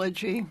into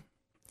elegy,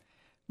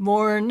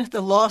 mourn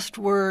the lost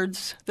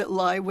words that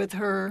lie with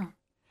her,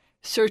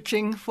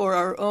 searching for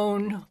our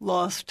own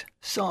lost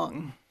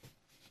song.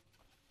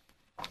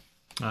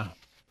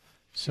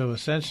 So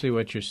essentially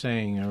what you're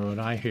saying, or what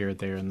I hear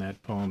there in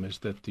that poem, is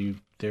that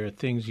there are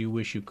things you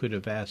wish you could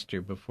have asked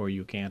her before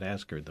you can't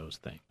ask her those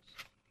things.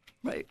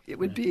 Right. It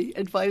would be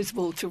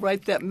advisable to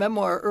write that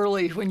memoir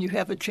early when you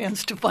have a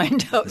chance to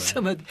find out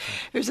some of...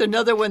 There's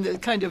another one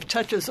that kind of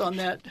touches on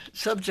that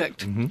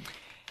subject.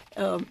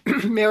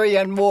 Mm-hmm.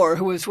 Marianne Moore,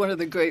 who was one of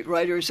the great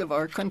writers of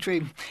our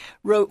country,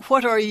 wrote,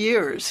 "What are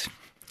years?"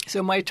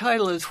 So my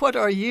title is, "What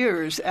are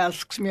years?"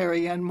 asks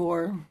Marianne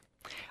Moore.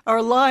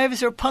 Our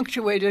lives are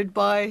punctuated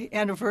by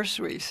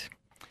anniversaries.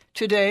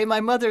 Today,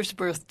 my mother's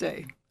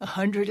birthday,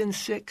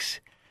 106.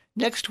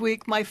 Next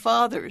week, my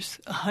father's,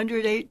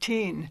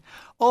 118.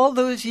 All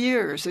those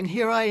years, and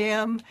here I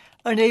am,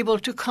 unable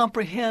to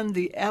comprehend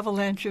the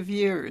avalanche of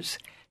years,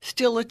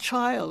 still a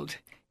child,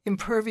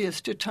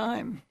 impervious to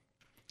time.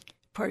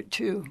 Part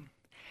 2.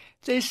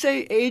 They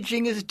say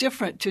aging is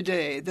different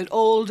today, that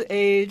old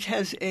age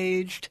has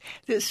aged,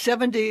 that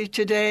 70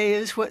 today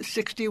is what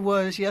 60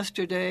 was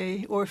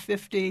yesterday, or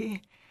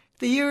 50.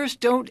 The years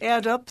don't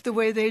add up the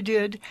way they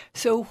did,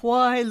 so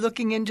why,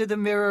 looking into the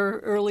mirror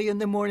early in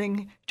the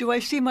morning, do I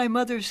see my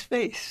mother's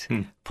face?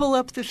 Pull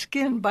up the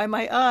skin by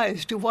my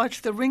eyes to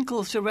watch the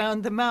wrinkles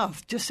around the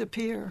mouth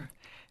disappear,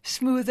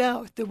 smooth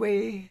out the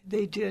way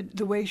they did,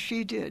 the way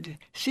she did.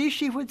 See,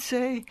 she would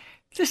say,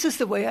 this is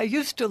the way I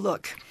used to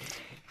look.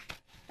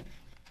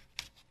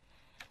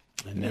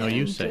 And now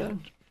you say it,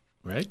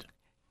 right?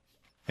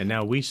 And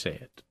now we say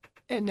it.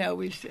 And now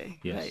we say,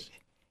 yes. Right.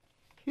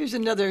 Here's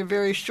another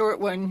very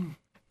short one.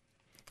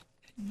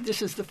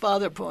 This is the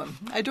father poem.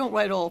 I don't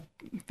write all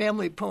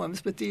family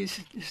poems, but these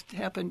just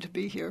happen to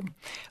be here.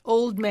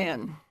 Old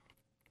man.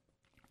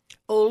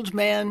 Old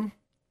man,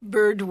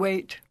 bird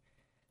weight.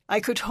 I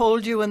could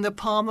hold you in the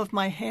palm of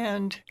my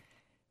hand,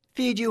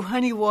 feed you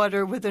honey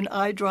water with an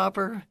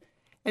eyedropper,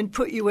 and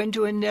put you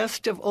into a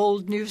nest of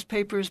old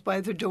newspapers by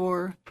the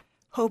door,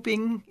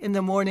 hoping in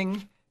the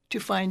morning to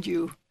find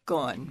you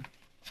gone.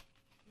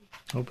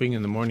 Hoping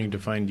in the morning to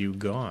find you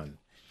gone.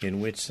 In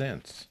which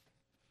sense?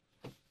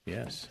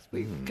 Yes.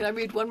 Can I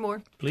read one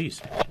more? Please.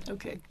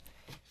 Okay.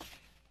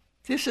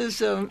 This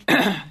is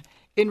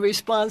in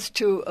response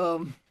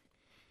to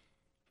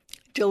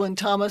Dylan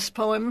Thomas'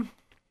 poem.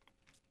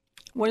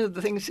 One of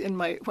the things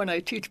when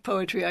I teach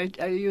poetry,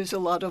 I use a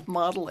lot of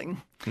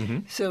modeling.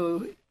 Mm-hmm.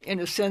 So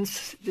in a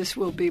sense, this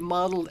will be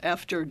modeled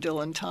after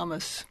Dylan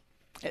Thomas,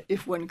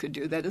 if one could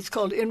do that. It's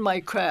called In My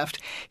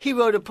Craft. He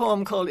wrote a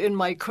poem called In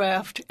My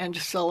Craft and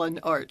Sullen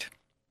Art.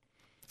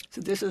 So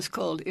this is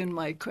called In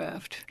My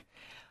Craft.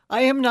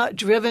 I am not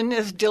driven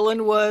as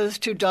Dylan was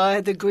to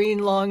dye the green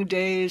long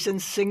days and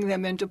sing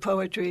them into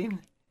poetry.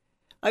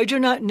 I do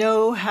not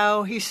know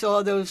how he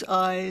saw those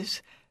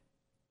eyes,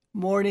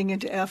 morning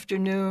into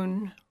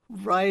afternoon,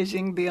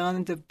 rising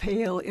beyond the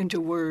pale into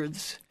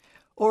words,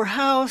 or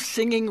how,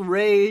 singing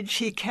rage,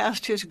 he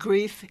cast his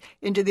grief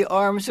into the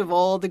arms of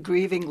all the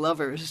grieving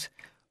lovers,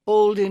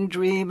 old in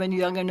dream and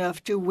young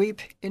enough to weep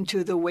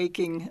into the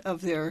waking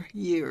of their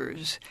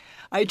years.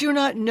 I do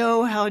not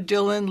know how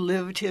Dylan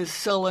lived his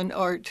sullen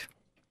art,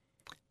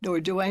 nor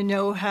do I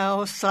know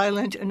how,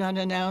 silent and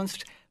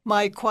unannounced,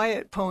 my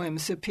quiet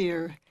poems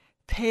appear,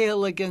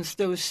 pale against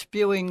those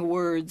spewing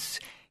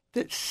words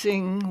that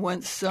sing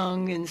once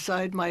sung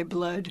inside my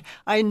blood.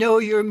 I know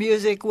your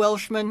music,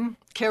 Welshman,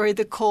 carry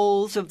the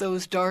coals of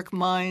those dark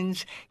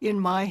minds in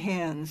my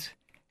hands,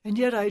 and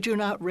yet I do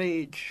not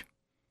rage.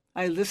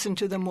 I listen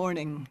to the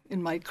morning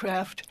in my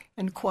craft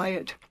and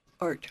quiet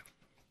art.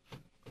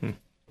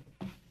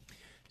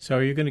 So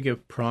are you going to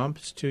give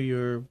prompts to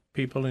your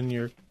people in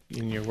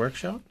your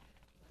workshop?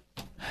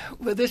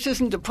 Well, this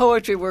isn't a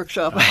poetry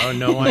workshop. Oh,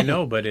 no, I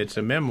know, but it's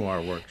a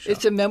memoir workshop.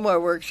 It's a memoir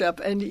workshop,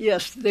 and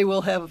yes, they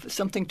will have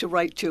something to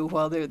write to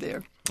while they're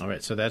there. All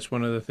right, so that's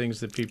one of the things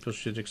that people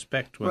should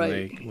expect when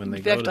they go to the conference.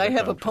 In fact, I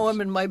have a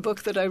poem in my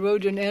book that I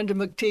wrote in Anda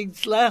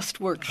McTeague's last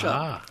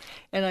workshop,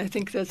 and I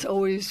think that's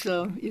always,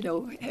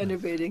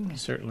 enervating.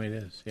 Certainly it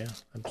is, yeah.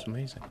 That's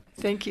amazing.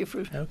 Thank you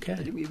for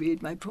letting me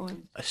read my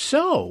poem.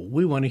 So,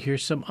 we want to hear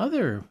some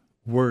other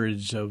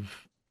words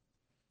of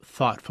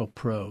thoughtful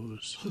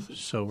prose.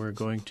 So we're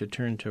going to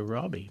turn to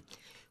Robbie.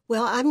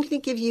 Well, I'm going to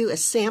give you a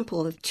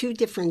sample of two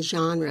different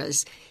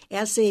genres.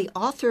 As an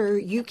author,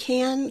 you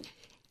can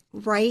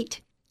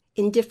write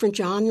in different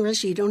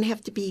genres. You don't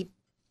have to be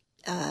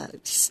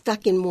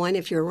stuck in one.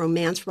 If you're a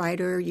romance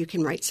writer, you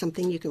can write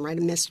something. You can write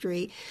a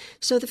mystery.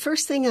 So the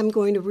first thing I'm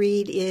going to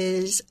read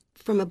is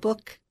from a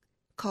book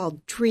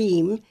called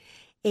Dream,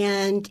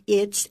 and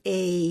it's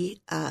a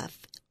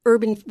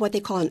what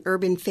they call an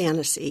urban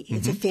fantasy.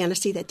 It's a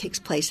fantasy that takes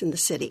place in the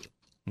city.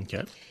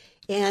 Okay.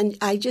 And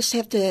I just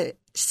have to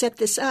set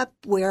this up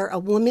where a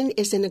woman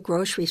is in a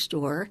grocery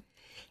store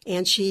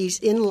and she's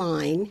in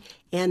line,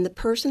 and the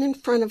person in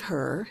front of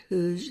her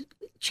who's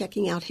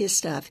checking out his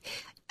stuff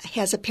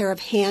has a pair of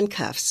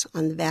handcuffs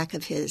on the back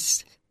of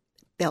his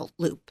belt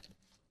loop.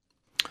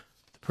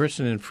 The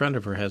person in front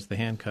of her has the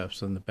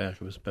handcuffs on the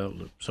back of his belt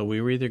loop. So we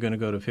were either going to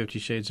go to 50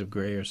 Shades of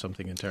Grey or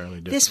something entirely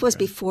different. This was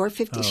before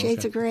 50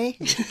 Shades of Grey.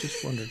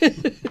 Just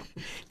wondered.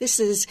 This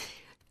is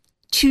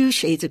 2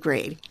 Shades of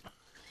Grey.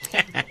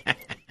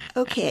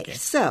 Okay,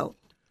 so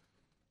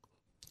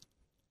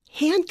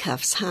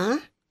handcuffs, huh?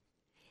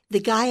 The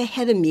guy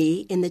ahead of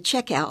me in the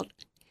checkout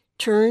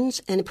turns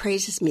and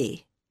appraises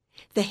me.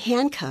 The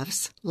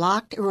handcuffs,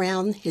 locked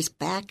around his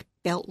back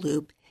belt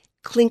loop,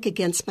 clink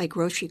against my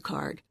grocery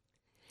card.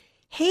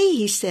 Hey,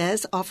 he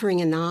says,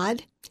 offering a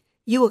nod.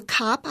 You a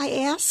cop, I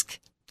ask?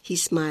 He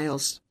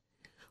smiles.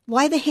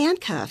 Why the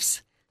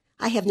handcuffs?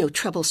 I have no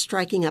trouble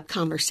striking up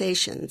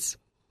conversations.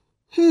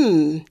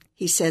 He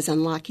says,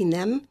 unlocking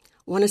them.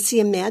 Want to see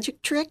a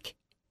magic trick?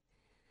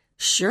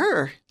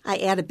 Sure, I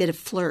add a bit of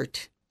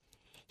flirt.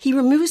 He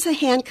removes the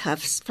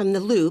handcuffs from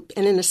the loop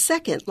and in a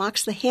second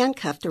locks the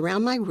handcuff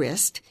around my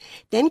wrist,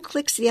 then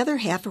clicks the other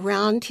half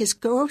around his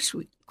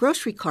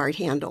grocery card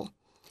handle.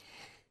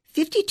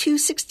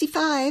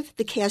 $52.65,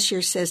 the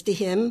cashier says to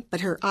him,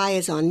 but her eye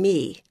is on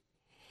me.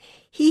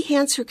 He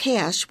hands her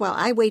cash while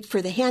I wait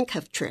for the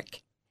handcuff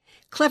trick.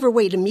 Clever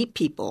way to meet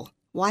people.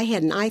 Why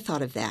hadn't I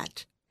thought of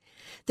that?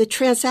 The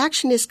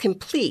transaction is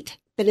complete,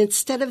 but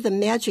instead of the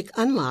magic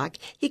unlock,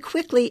 he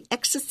quickly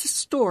exits the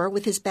store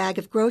with his bag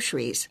of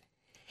groceries.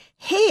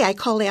 Hey, I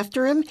call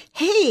after him.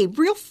 Hey,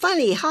 real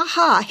funny,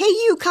 ha-ha. Hey,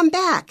 you, come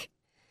back.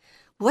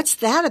 What's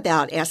that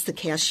about? Asked the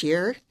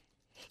cashier.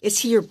 Is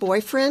he your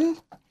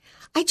boyfriend?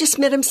 I just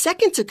met him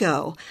seconds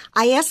ago.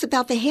 I asked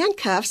about the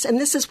handcuffs, and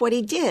this is what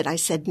he did, I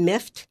said,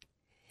 miffed.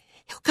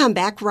 He'll come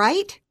back,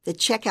 right? The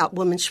checkout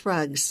woman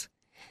shrugs.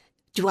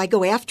 Do I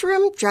go after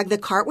him? Drag the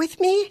cart with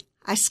me?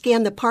 I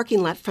scan the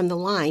parking lot from the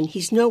line.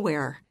 He's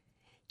nowhere.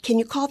 Can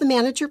you call the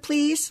manager,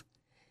 please?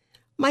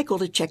 Michael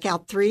to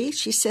checkout 3,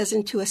 she says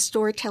into a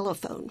store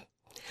telephone.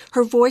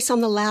 Her voice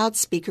on the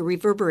loudspeaker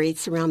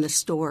reverberates around the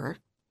store.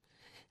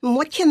 And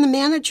what can the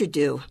manager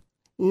do?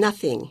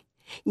 Nothing.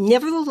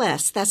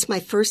 Nevertheless, that's my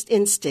first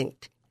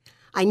instinct.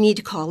 I need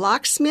to call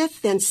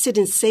locksmith, then sit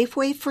in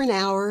Safeway for an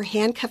hour,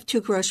 handcuffed to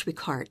a grocery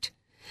cart.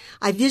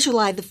 I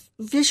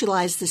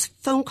visualize this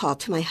phone call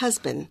to my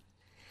husband.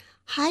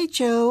 Hi,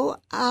 Joe.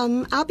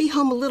 I'll be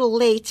home a little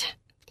late.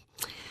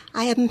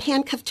 I am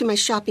handcuffed to my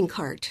shopping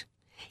cart.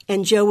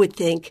 And Joe would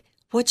think,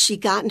 what's she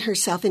gotten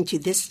herself into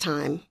this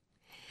time?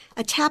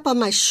 A tap on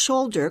my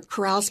shoulder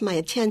corrals my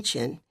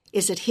attention.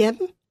 Is it him?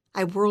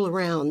 I whirl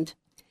around.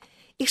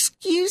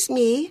 Excuse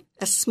me,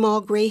 a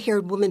small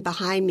gray-haired woman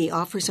behind me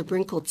offers a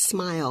wrinkled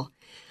smile.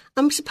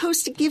 I'm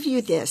supposed to give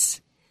you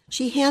this.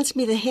 She hands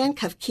me the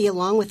handcuff key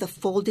along with a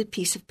folded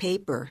piece of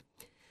paper.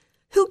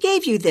 Who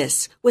gave you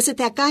this? Was it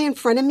that guy in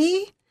front of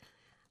me?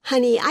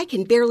 Honey, I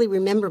can barely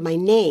remember my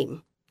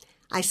name.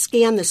 I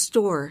scan the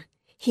store.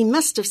 He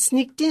must have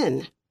sneaked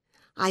in.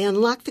 I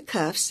unlock the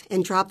cuffs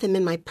and drop them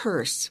in my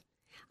purse.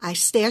 I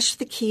stash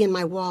the key in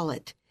my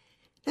wallet.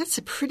 That's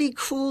a pretty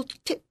cool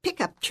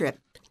pickup trip,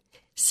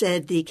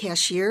 said the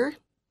cashier.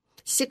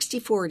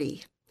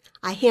 60-40.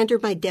 I hand her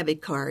my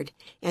debit card,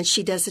 and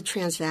she does the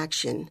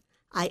transaction.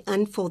 I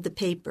unfold the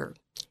paper.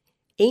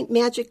 Ain't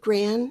magic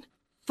grand?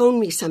 Phone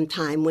me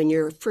sometime when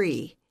you're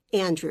free.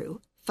 Andrew,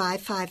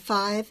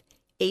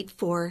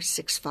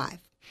 555-8465.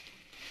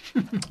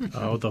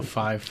 Oh, the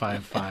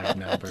 555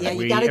 number. Yeah,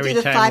 you got to do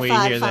the 555. Every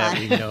time we hear that,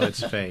 we know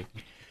it's fake.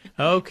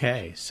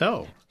 Okay,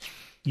 so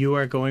you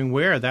are going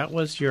where? That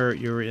was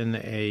you're in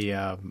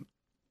a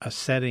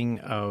setting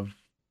of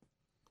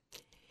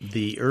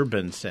the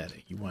urban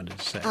setting, you wanted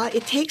to say.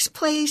 It takes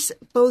place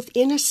both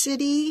in a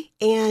city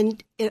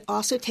and it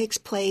also takes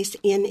place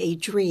in a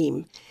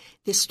dream.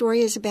 This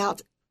story is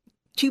about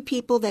two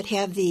people that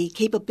have the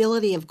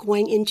capability of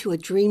going into a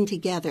dream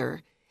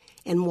together.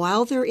 And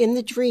while they're in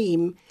the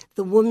dream,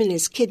 the woman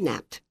is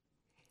kidnapped.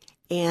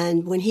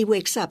 And when he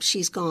wakes up,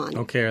 she's gone.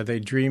 Okay, are they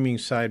dreaming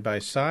side by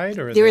side,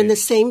 or they're in the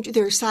same?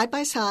 They're side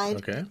by side,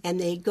 okay, and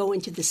they go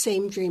into the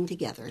same dream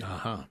together.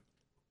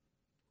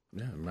 Yeah,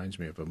 it reminds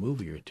me of a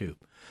movie or two.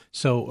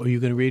 So, are you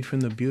going to read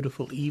from The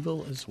Beautiful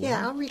Evil as well?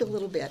 Yeah, I'll read a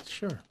little bit.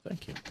 Sure,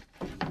 thank you.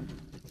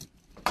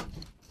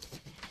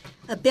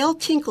 A bell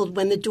tinkled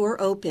when the door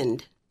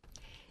opened.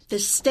 The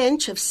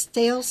stench of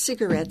stale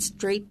cigarettes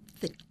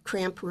draped the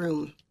cramped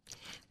room.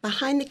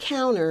 Behind the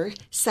counter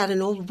sat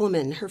an old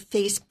woman, her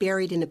face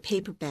buried in a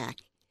paperback.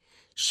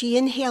 She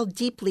inhaled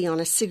deeply on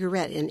a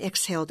cigarette and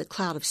exhaled a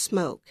cloud of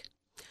smoke.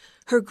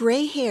 Her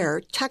gray hair,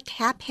 tucked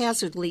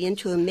haphazardly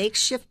into a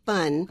makeshift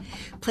bun,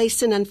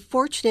 placed an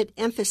unfortunate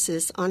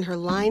emphasis on her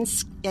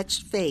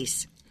line-sketched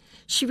face.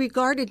 She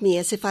regarded me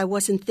as if I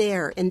wasn't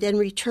there and then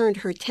returned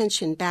her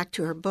attention back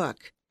to her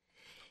book.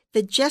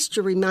 The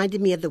gesture reminded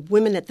me of the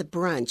women at the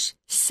brunch,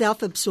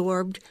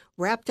 self-absorbed,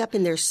 wrapped up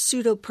in their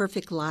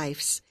pseudo-perfect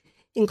lives,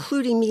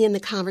 including me in the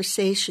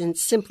conversation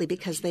simply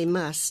because they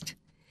must.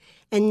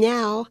 And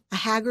now, a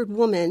haggard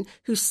woman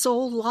whose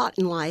sole lot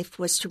in life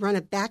was to run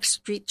a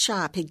backstreet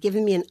shop had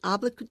given me an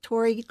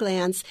obligatory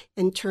glance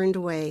and turned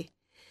away.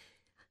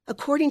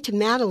 According to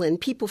Madeline,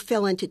 people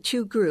fell into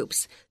two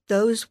groups,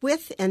 those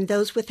with and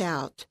those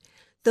without.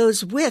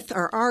 Those with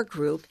are our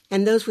group,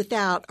 and those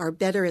without are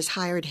better as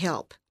hired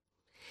help.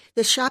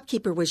 The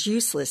shopkeeper was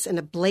useless and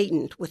a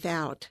blatant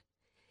without.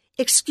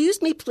 "Excuse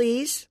me,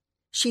 please."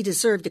 She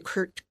deserved a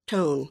curt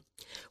tone.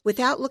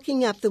 Without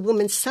looking up, the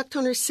woman sucked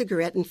on her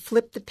cigarette and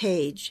flipped the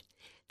page.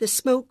 The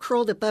smoke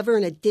curled above her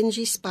in a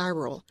dingy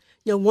spiral.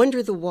 No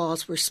wonder the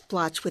walls were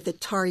splotched with a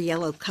tar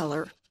yellow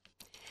color.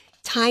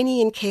 Tiny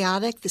and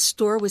chaotic, the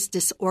store was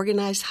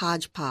disorganized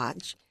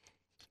hodgepodge.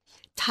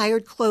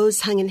 Tired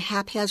clothes hung in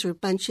haphazard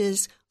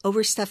bunches,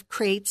 overstuffed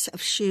crates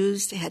of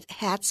shoes,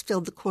 hats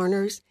filled the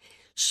corners.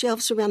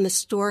 Shelves around the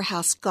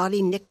storehouse,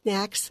 gaudy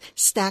knickknacks,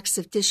 stacks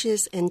of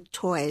dishes, and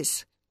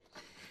toys.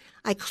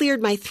 I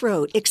cleared my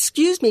throat.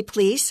 "Excuse me,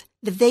 please.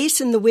 The vase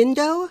in the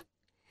window?"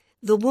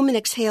 The woman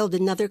exhaled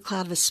another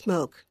cloud of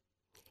smoke.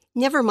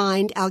 "Never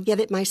mind. I'll get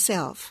it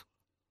myself."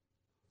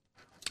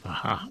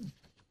 Aha.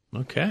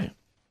 Okay.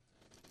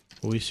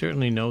 Well, we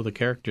certainly know the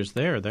characters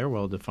there. They're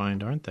well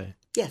defined, aren't they?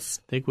 Yes.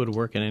 They would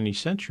work in any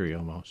century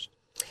almost.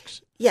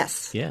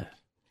 Yes. Yeah.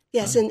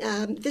 Yes,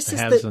 and this The is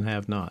haves and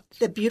have-nots.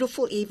 The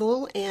Beautiful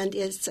Evil, and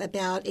it's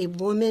about a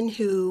woman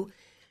who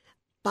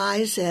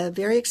buys a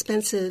very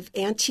expensive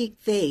antique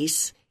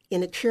vase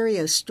in a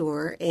curio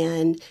store,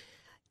 and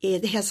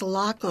it has a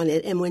lock on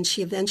it, and when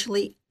she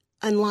eventually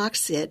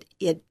unlocks it,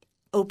 it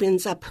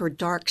opens up her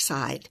dark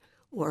side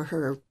or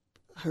her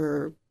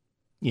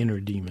Inner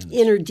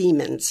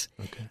demons.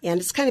 Okay. And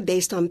it's kind of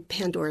based on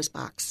Pandora's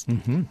Box.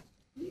 Mm-hmm.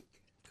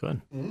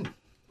 Good.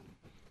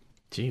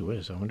 Gee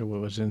whiz, I wonder what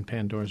was in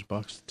Pandora's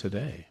box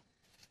today.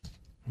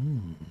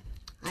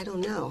 I don't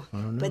know.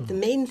 But the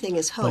main thing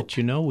is hope.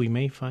 But we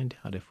may find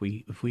out if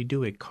we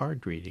do a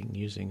card reading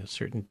using a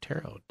certain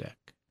tarot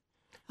deck.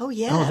 Oh,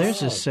 yes. Oh,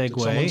 there's a segue.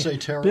 Did someone say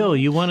tarot? Bill,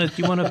 you want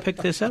to pick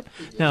this up?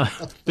 Now,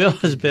 Bill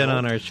has been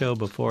on our show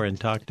before and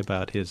talked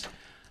about his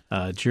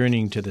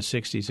journeying to the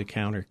 60s of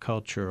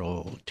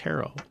countercultural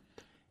tarot.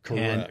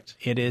 Correct.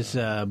 And it is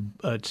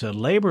it's a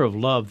labor of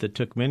love that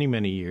took many,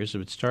 many years.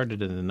 It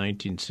started in the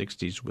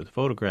 1960s with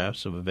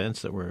photographs of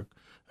events that were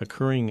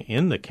occurring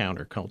in the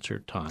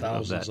counterculture time.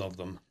 Thousands of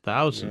them.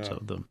 Thousands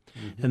of them.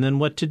 Mm-hmm. And then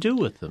what to do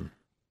with them.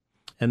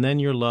 And then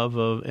your love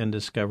of and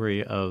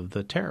discovery of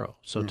the tarot.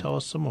 So tell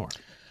us some more.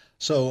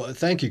 So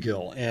thank you,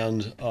 Gil.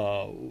 And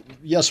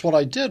yes, what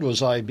I did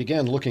was I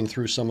began looking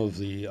through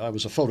I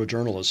was a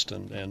photojournalist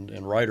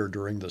and writer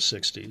during the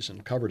 60s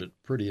and covered it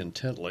pretty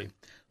intently.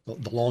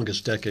 The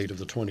longest decade of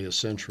the 20th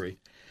century.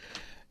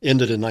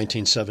 Ended in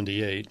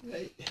 1978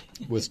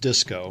 with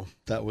disco.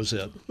 That was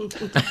it.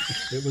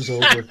 It was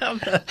over.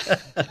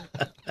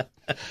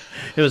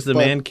 It was the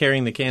man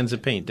carrying the cans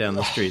of paint down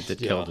the street that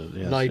killed it.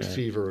 Yes, Night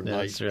fever.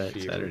 That's right.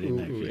 Fever. Saturday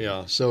Night Fever.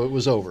 Yeah, so it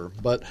was over.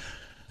 But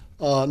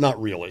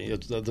Not really.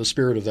 The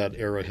spirit of that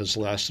era has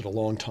lasted a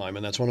long time,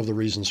 and that's one of the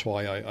reasons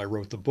why I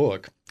wrote the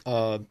book.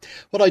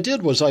 What I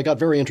did was I got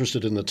very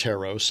interested in the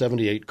tarot,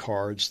 78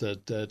 cards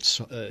that's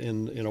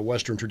in a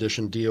Western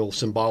tradition deal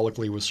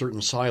symbolically with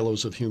certain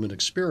silos of human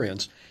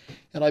experience.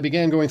 And I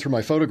began going through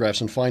my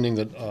photographs and finding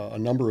that a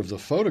number of the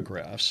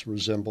photographs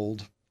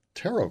resembled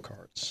tarot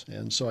cards.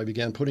 And so I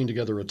began putting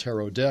together a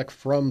tarot deck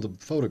from the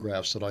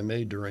photographs that I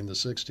made during the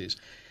 60s.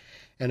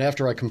 And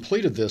after I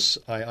completed this,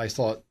 I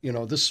thought,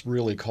 this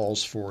really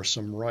calls for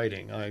some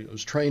writing. I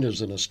was trained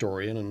as an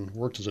historian and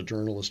worked as a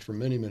journalist for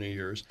many, many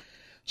years.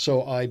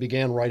 So I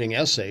began writing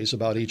essays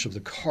about each of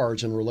the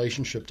cards in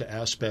relationship to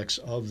aspects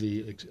of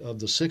the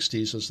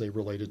 60s as they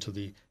related to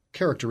the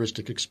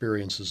characteristic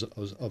experiences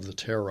of the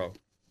tarot.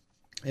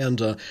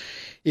 And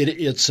it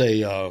has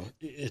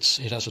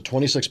a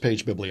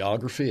 26-page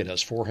bibliography. It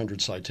has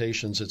 400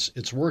 citations.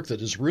 It's work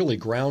that is really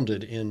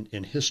grounded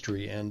in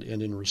history and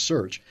in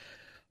research.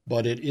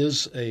 But it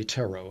is a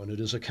tarot, and it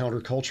is a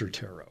counterculture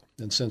tarot.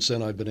 And since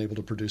then, I've been able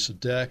to produce a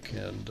deck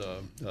and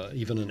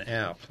even an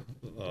app,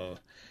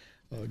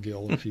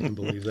 Gil, if you can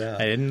believe that.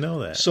 I didn't know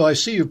that. So I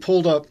see you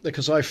pulled up,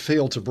 because I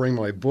failed to bring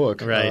my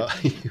book. Right.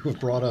 You have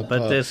brought up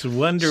But this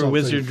wonder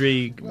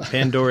wizardry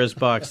Pandora's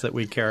box that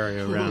we carry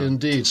around.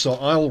 Indeed. So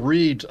I'll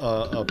read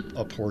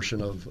a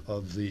portion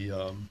of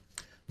the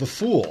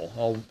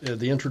Fool,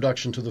 the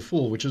introduction to the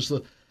Fool, which is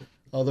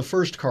the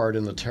first card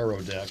in the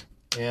tarot deck.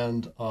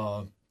 And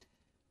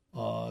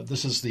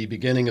this is the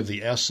beginning of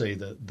the essay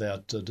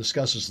that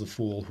discusses the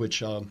Fool,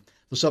 which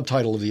the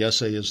subtitle of the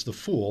essay is The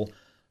Fool,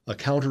 a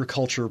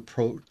Counterculture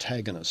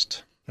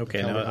Protagonist.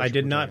 Okay, now I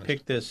did not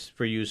pick this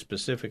for you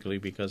specifically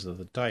because of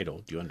the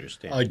title. Do you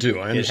understand? I do.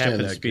 I understand that.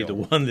 It happens to be the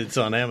one that's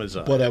on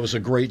Amazon. But that was a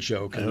great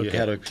joke, and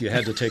okay. you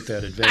had to take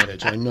that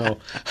advantage. I know.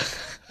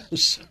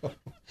 So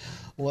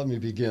let me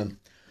begin.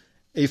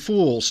 A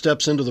fool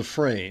steps into the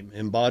frame,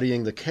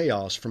 embodying the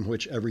chaos from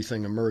which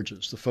everything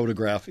emerges. The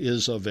photograph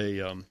is of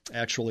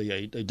actually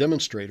a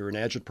demonstrator, an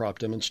agitprop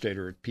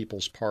demonstrator at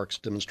People's Park's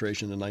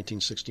demonstration in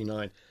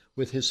 1969,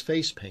 with his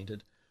face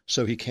painted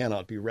so he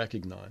cannot be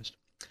recognized.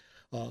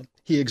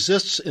 He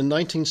exists in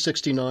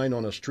 1969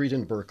 on a street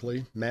in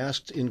Berkeley,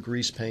 masked in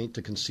grease paint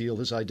to conceal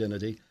his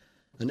identity,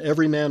 an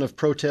everyman of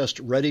protest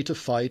ready to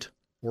fight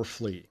or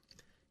flee.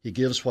 He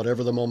gives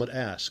whatever the moment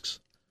asks,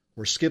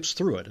 or skips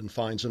through it and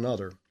finds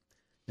another.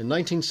 In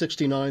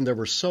 1969, there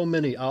were so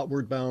many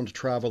outward-bound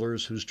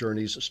travelers whose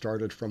journeys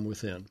started from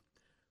within.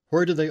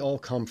 Where did they all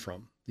come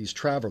from, these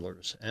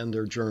travelers and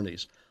their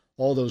journeys,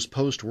 all those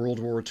post-World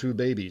War II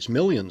babies,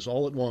 millions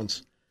all at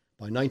once?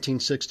 By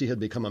 1960 had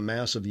become a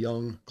mass of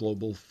young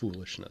global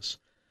foolishness.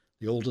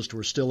 The oldest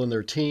were still in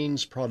their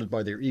teens, prodded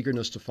by their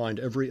eagerness to find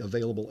every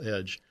available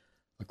edge.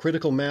 A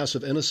critical mass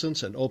of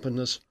innocence and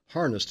openness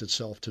harnessed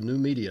itself to new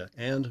media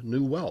and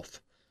new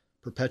wealth,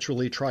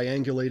 perpetually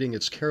triangulating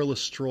its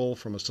careless stroll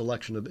from a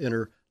selection of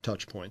inner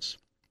touchpoints.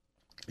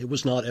 It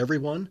was not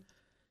everyone,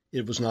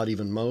 it was not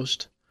even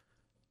most,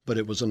 but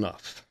it was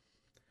enough.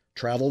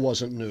 Travel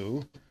wasn't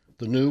new.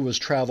 The new was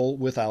travel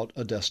without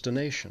a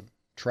destination,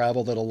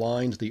 travel that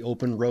aligned the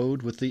open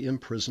road with the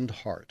imprisoned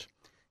heart.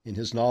 In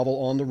his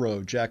novel On the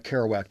Road, Jack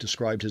Kerouac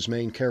described his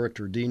main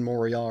character, Dean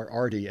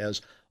Moriarty,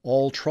 as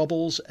all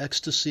troubles,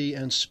 ecstasy,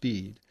 and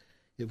speed.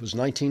 It was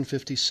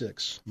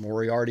 1956.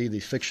 Moriarty, the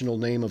fictional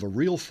name of a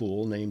real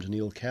fool named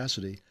Neal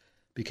Cassady,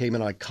 became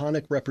an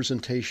iconic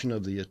representation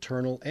of the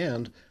eternal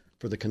and,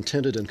 for the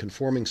contented and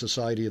conforming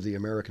society of the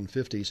American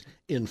 50s,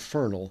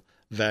 infernal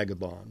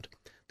vagabond.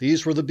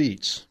 These were the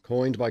beats,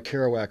 coined by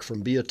Kerouac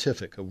from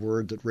beatific, a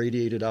word that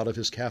radiated out of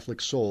his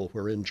Catholic soul,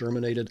 wherein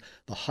germinated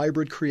the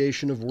hybrid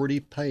creation of wordy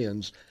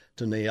paeans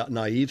to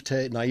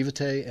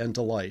naivete and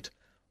delight.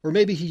 Or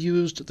maybe he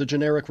used the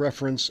generic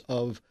reference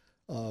of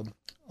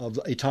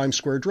a Times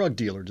Square drug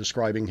dealer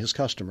describing his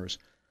customers.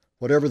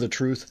 Whatever the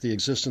truth, the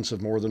existence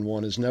of more than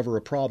one is never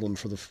a problem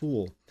for the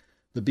fool.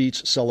 The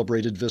beats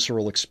celebrated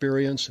visceral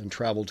experience and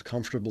traveled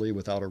comfortably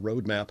without a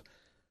roadmap.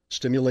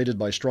 Stimulated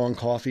by strong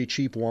coffee,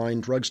 cheap wine,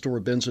 drugstore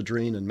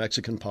Benzedrine, and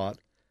Mexican pot,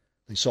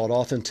 they sought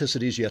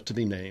authenticities yet to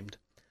be named.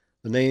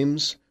 The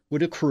names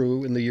would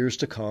accrue in the years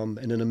to come,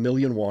 and in a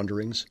million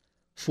wanderings,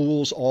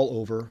 fools all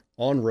over,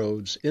 on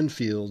roads, in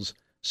fields,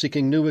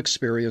 seeking new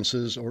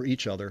experiences or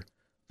each other,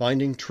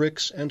 finding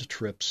tricks and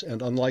trips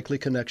and unlikely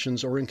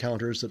connections or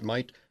encounters that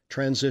might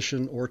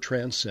transition or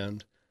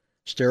transcend.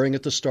 Staring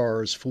at the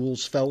stars,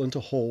 fools fell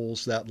into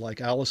holes that, like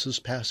Alice's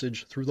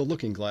passage through the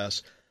looking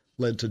glass,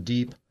 led to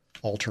deep,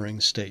 altering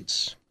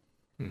states.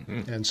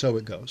 Mm-hmm. And so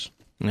it goes.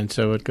 And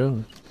so it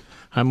goes.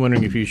 I'm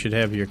wondering if you should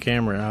have your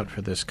camera out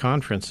for this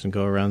conference and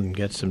go around and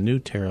get some new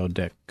tarot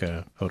deck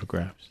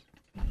photographs.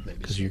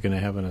 Because you're going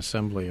to have an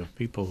assembly of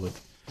people who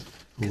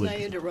Can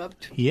I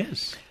interrupt?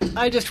 Yes.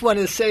 I just want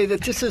to say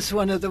that this is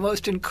one of the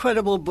most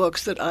incredible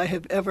books that I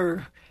have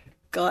ever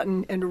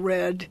gotten and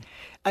read.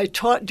 I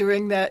taught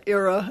during that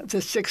era, the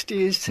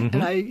 60s,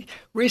 and I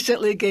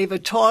recently gave a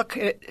talk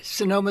at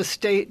Sonoma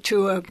State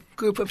to a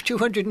group of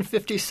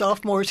 250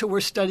 sophomores who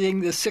were studying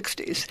the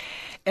 60s.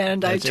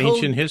 And That's I told,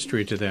 ancient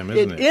history to them,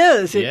 isn't it? It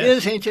Yes.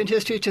 is ancient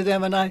history to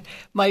them. And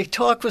my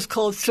talk was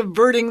called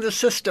Subverting the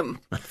System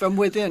from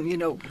Within,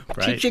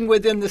 Right. teaching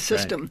within the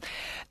system.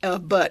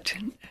 But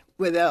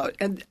without.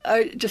 And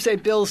I just say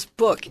Bill's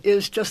book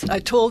is just, I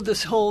told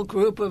this whole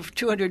group of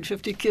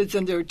 250 kids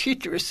and their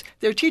teachers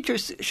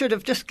should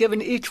have just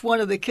given each one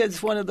of the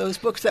kids one of those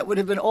books. That would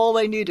have been all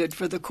they needed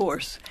for the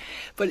course.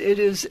 But it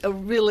is a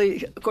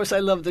really, of course I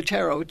love the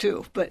tarot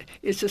too, but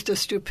it's just a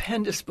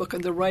stupendous book,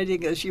 and the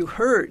writing, as you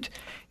heard,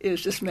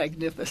 is just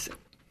magnificent.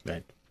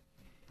 Right.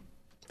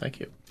 Thank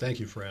you. Thank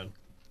you, Fran.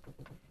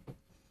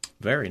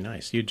 Very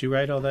nice. Did you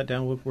write all that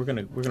down? We're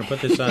gonna put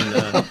this on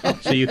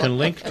so you can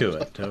link to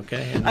it.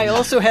 Okay. And I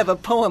also have a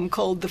poem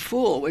called The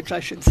Fool, which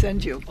I should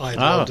send you. I'd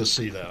love to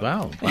see that.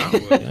 Wow.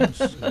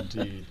 Yes,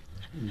 indeed.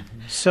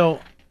 So,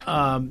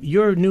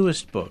 your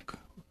newest book,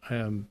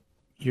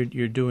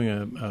 you're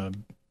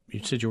doing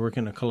you said you're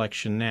working a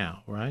collection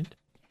now, right?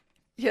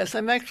 Yes,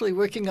 I'm actually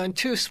working on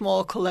two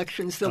small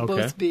collections. They'll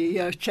Okay. both be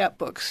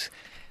chapbooks.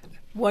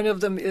 One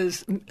of them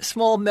is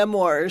small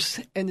memoirs,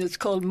 and it's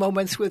called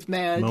Moments with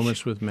Madge.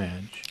 Moments with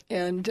Madge.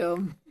 And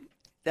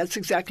that's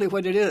exactly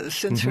what it is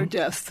since her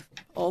death.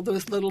 All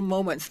those little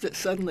moments that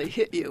suddenly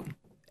hit you,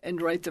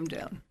 and write them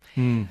down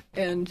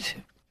and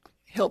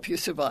help you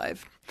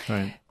survive.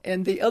 Right.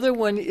 And the other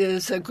one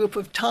is a group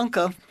of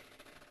tanka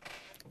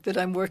that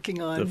I'm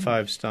working on. The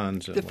 5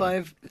 stanza. The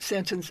 5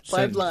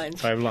 lines.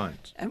 5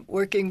 lines. I'm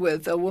working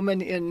with a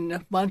woman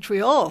in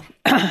Montreal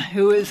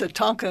who is a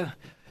tanka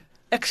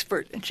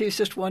expert, and she's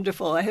just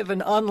wonderful. I have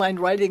an online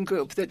writing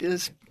group that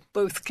is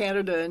both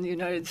Canada and the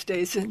United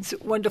States, and it's a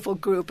wonderful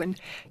group, and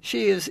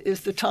she is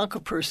the tanka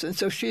person,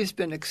 so she's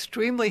been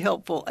extremely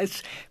helpful.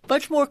 It's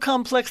much more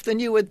complex than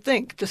you would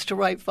think just to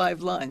write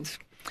 5 lines,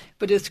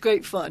 but it's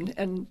great fun,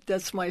 and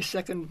that's my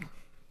second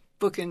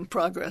book in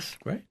progress.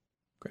 Great.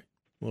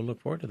 We'll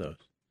look forward to those.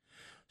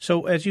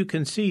 So as you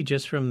can see,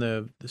 just from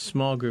the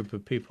small group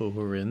of people who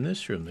are in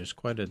this room, there's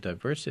quite a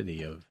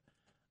diversity of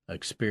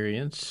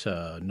experience,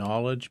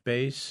 knowledge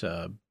base,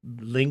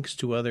 links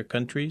to other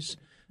countries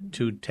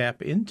to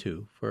tap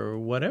into for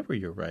whatever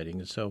you're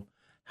writing. So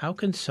how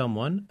can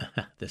someone,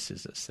 this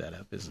is a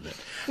setup, isn't it?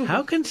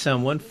 How can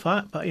someone,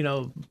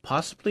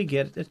 possibly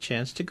get a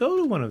chance to go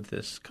to one of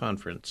this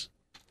conference?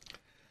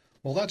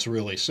 Well, that's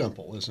really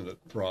simple, isn't it,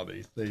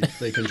 Robbie?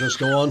 They can just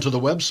go on to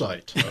the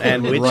website,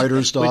 And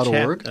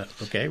redwoodwriters.org.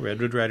 Okay,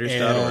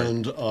 redwoodwriters.org.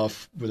 And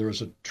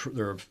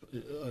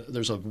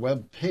there's a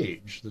web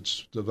page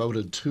that's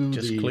devoted to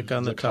Just click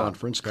on the top.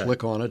 conference. Right.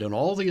 Click on it, and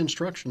all the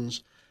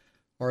instructions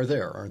are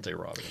there, aren't they,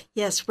 Robbie?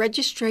 Yes,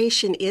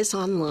 registration is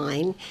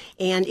online,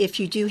 and if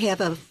you do have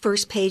a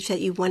first page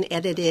that you want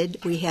edited,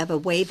 we have a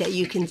way that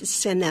you can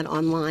send that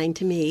online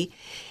to me.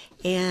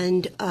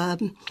 And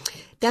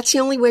that's the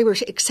only way we're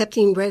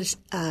accepting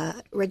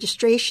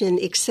registration,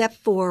 except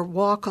for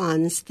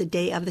walk-ons the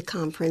day of the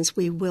conference.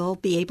 We will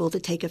be able to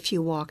take a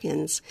few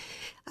walk-ins,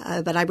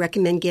 but I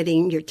recommend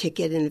getting your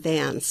ticket in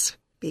advance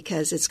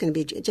because it's going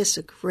to be just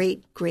a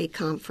great, great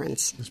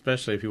conference.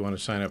 Especially if you want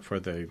to sign up for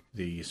the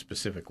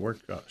specific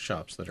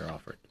workshops that are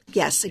offered.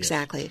 Yes,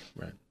 exactly.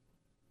 Right.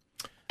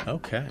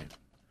 Okay.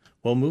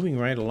 Well, moving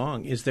right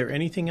along, is there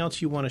anything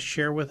else you want to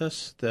share with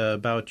us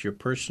about your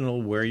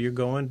personal, where you're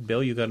going?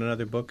 Bill, you got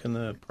another book in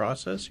the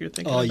process you're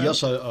thinking about?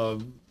 Yes,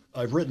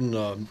 I've written.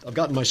 I've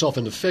gotten myself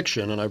into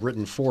fiction, and I've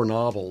written 4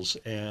 novels,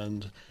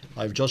 and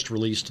I've just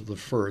released the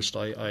first.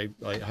 I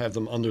have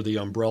them under the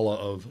umbrella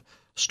of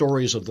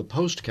stories of the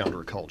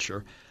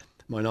post-counterculture.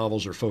 My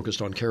novels are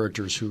focused on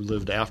characters who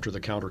lived after the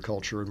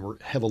counterculture and were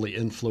heavily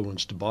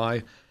influenced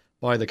by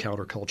the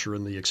counterculture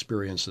and the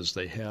experiences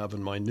they have.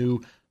 And my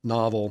new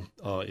novel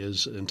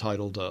is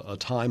entitled A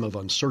Time of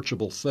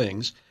Unsearchable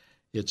Things.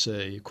 It's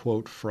a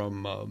quote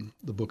from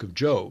the book of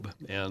Job,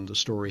 and the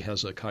story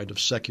has a kind of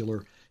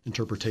secular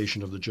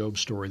interpretation of the Job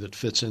story that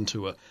fits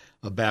into a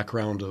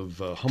background of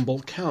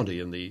Humboldt County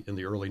in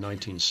the early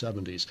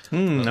 1970s.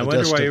 I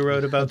wonder why you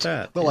wrote about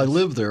that. Well, I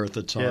lived there at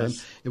the time.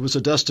 Yes. It was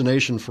a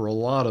destination for a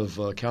lot of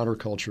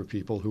counterculture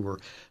people who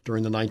were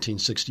during the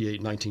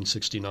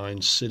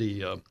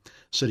 1968-1969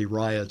 city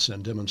riots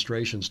and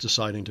demonstrations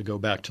deciding to go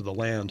back to the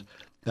land,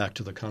 back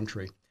to the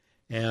country.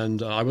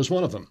 And I was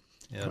one of them.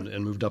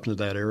 And moved up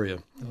into that area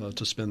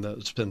to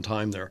spend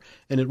time there.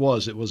 And it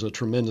was a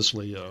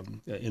tremendously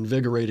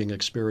invigorating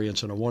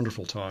experience and a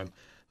wonderful time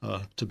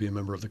to be a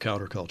member of the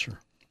counterculture.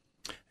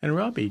 And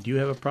Robbie, do you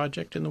have a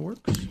project in the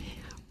works?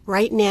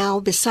 Right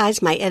now,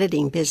 besides my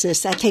editing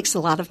business, that takes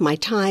a lot of my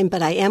time,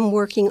 but I am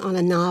working on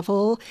a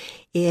novel.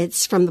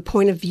 It's from the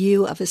point of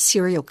view of a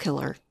serial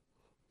killer.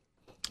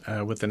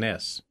 With an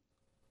S.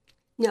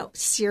 No,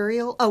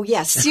 cereal. Oh,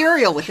 yes,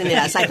 cereal with an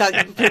S. I thought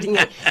you were putting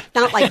it,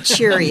 not like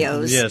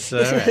Cheerios. Yes, all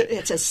right.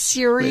 It's a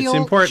serial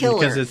killer. It's important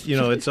because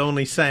it's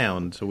only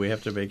sound, so we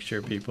have to make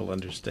sure people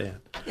understand.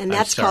 And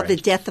that's called The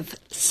Death of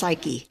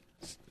Psyche.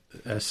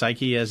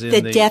 Psyche as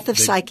in the death of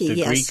Psyche, the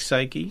yes. Greek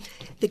Psyche?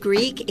 The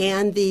Greek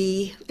and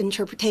the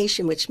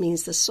interpretation, which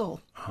means the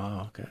soul.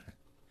 Oh, okay.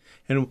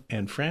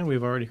 And Fran,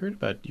 we've already heard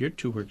about your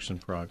 2 works in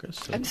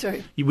progress. So I'm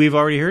sorry. We've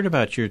already heard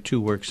about your 2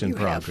 works in You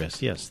have.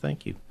 progress. Yes,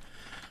 thank you.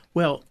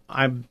 Well,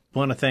 I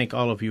want to thank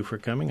all of you for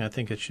coming. I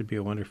think it should be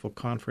a wonderful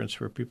conference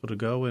for people to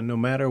go, and no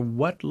matter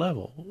what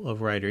level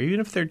of writer, even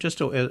if they're just,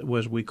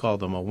 as we call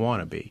them, a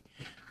wannabe,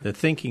 they're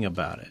thinking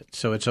about it.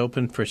 So it's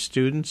open for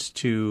students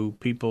to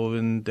people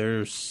in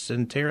their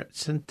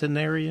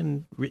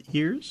centenarian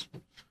years,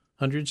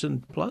 hundreds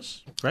and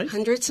plus, right?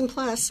 Hundreds and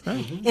plus.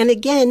 Right. And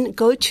again,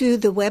 go to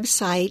the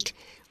website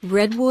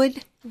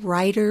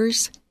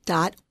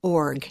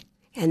redwoodwriters.org,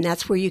 and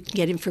that's where you can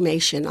get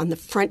information. On the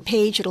front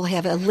page, it'll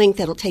have a link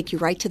that'll take you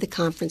right to the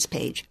conference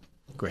page.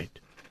 Great.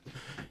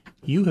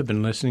 You have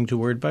been listening to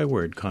Word by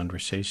Word,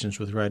 Conversations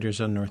with Writers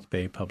on North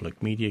Bay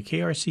Public Media,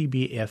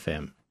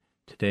 KRCB-FM.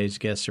 Today's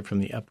guests are from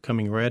the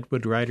upcoming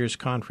Redwood Writers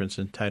Conference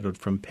entitled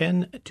From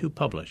Pen to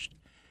Published,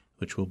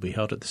 which will be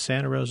held at the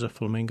Santa Rosa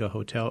Flamingo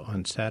Hotel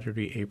on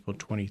Saturday, April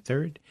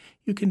 23rd.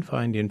 You can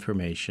find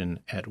information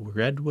at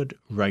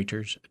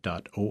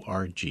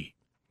redwoodwriters.org.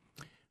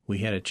 We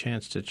had a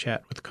chance to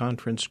chat with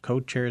conference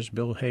co-chairs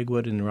Bill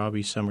Hagwood and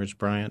Robbie Summers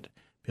Bryant.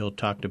 Bill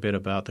talked a bit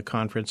about the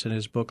conference in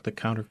his book, The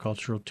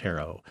Countercultural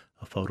Tarot,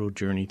 A Photo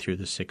Journey Through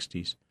the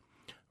 60s.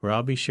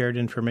 Robbie shared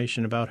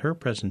information about her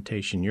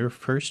presentation, Your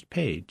First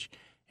Page,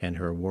 and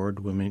her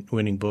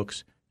award-winning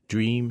books,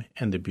 Dream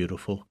and the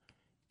Beautiful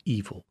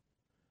Evil.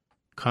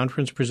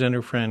 Conference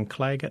presenter Fran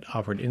Claggett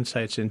offered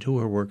insights into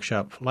her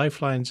workshop,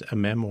 Lifelines, a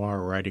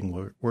memoir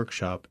writing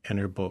workshop, and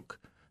her book,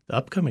 the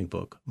upcoming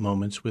book,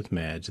 Moments with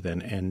Mads,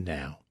 Then and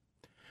Now.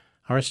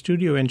 Our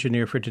studio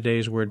engineer for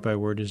today's Word by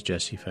Word is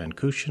Jesse Van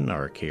Cushen.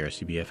 Our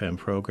KRCB-FM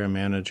program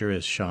manager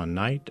is Sean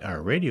Knight.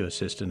 Our radio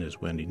assistant is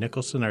Wendy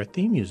Nicholson. Our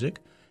theme music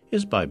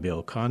is by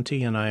Bill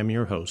Conti, and I am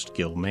your host,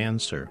 Gil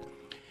Manser.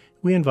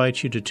 We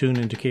invite you to tune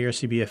into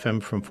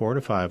KRCB-FM from 4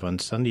 to 5 on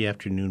Sunday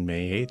afternoon,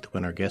 May 8th,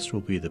 when our guest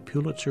will be the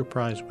Pulitzer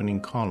Prize-winning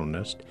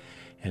columnist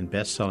and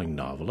best-selling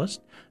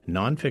novelist,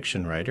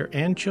 nonfiction writer,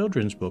 and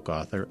children's book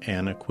author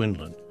Anna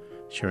Quindlen,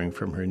 sharing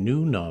from her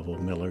new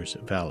novel, Miller's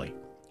Valley.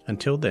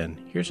 Until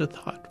then, here's a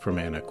thought from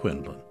Anna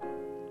Quindlen.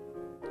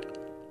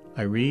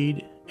 I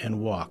read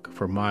and walk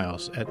for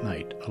miles at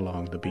night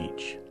along the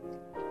beach,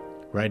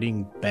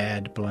 writing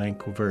bad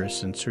blank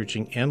verse and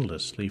searching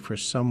endlessly for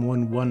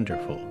someone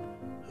wonderful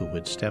who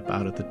would step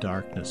out of the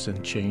darkness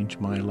and change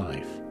my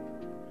life.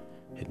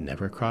 It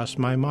never crossed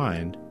my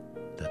mind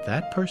that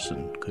that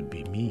person could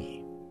be me.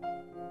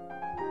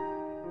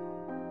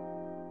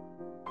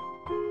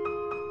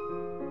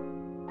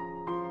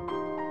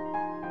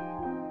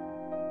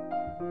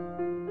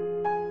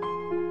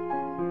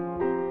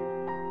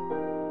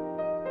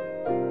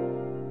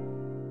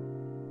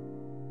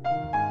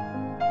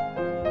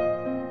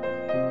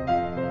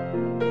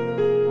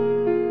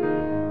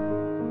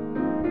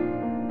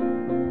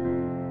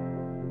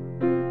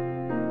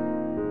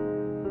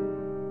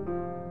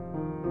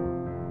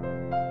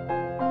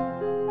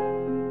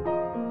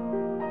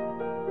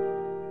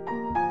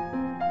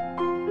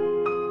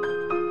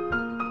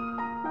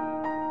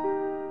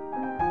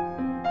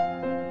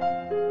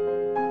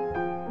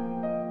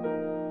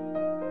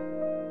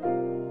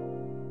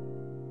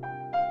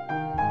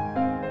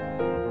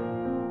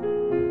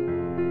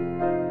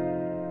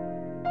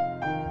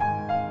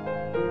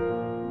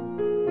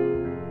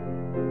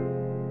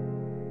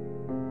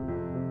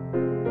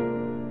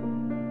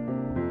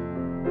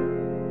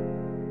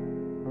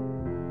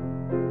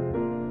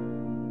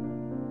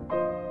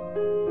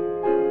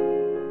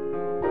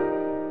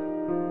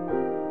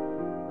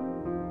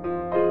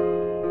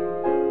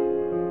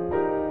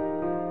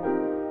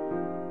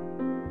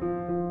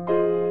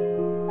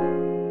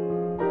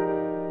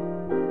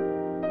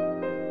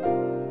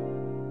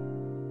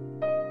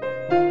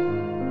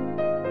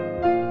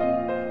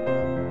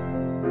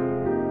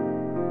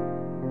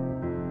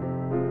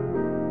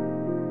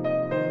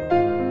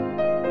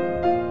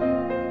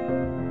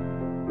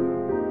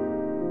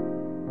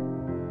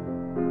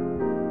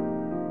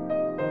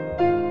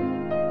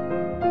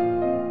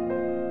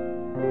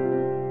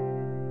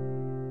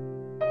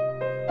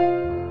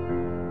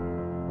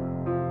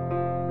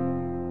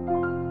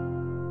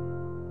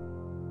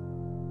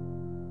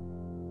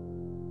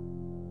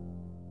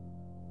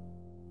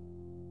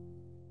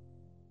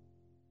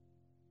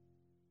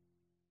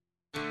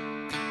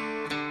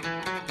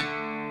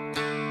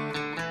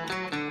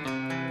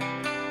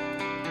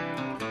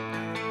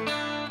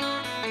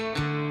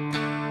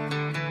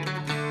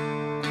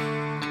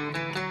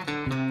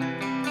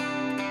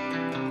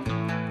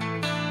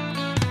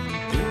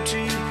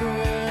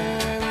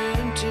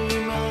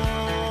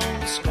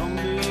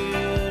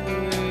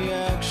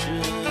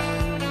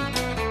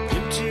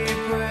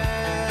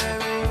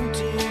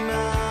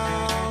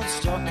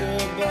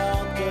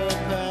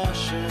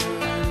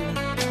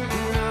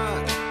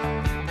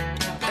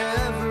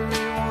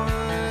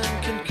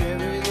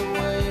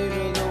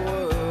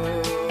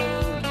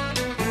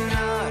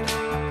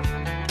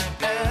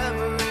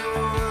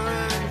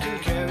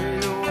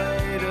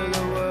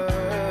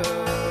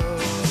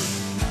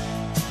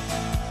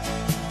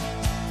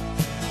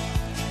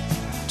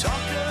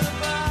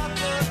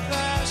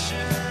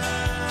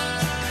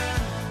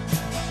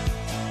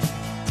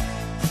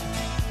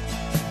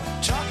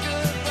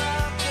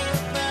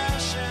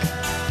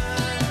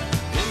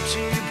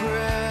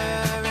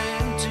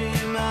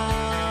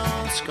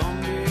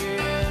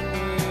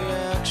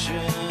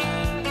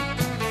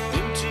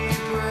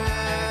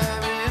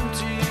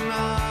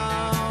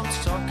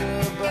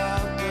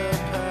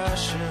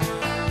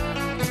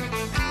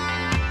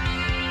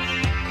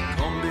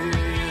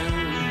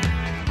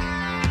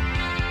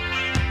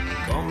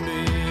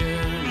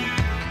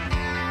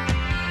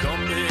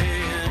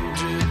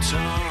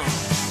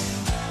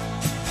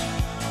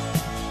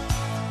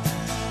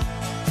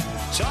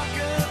 Talking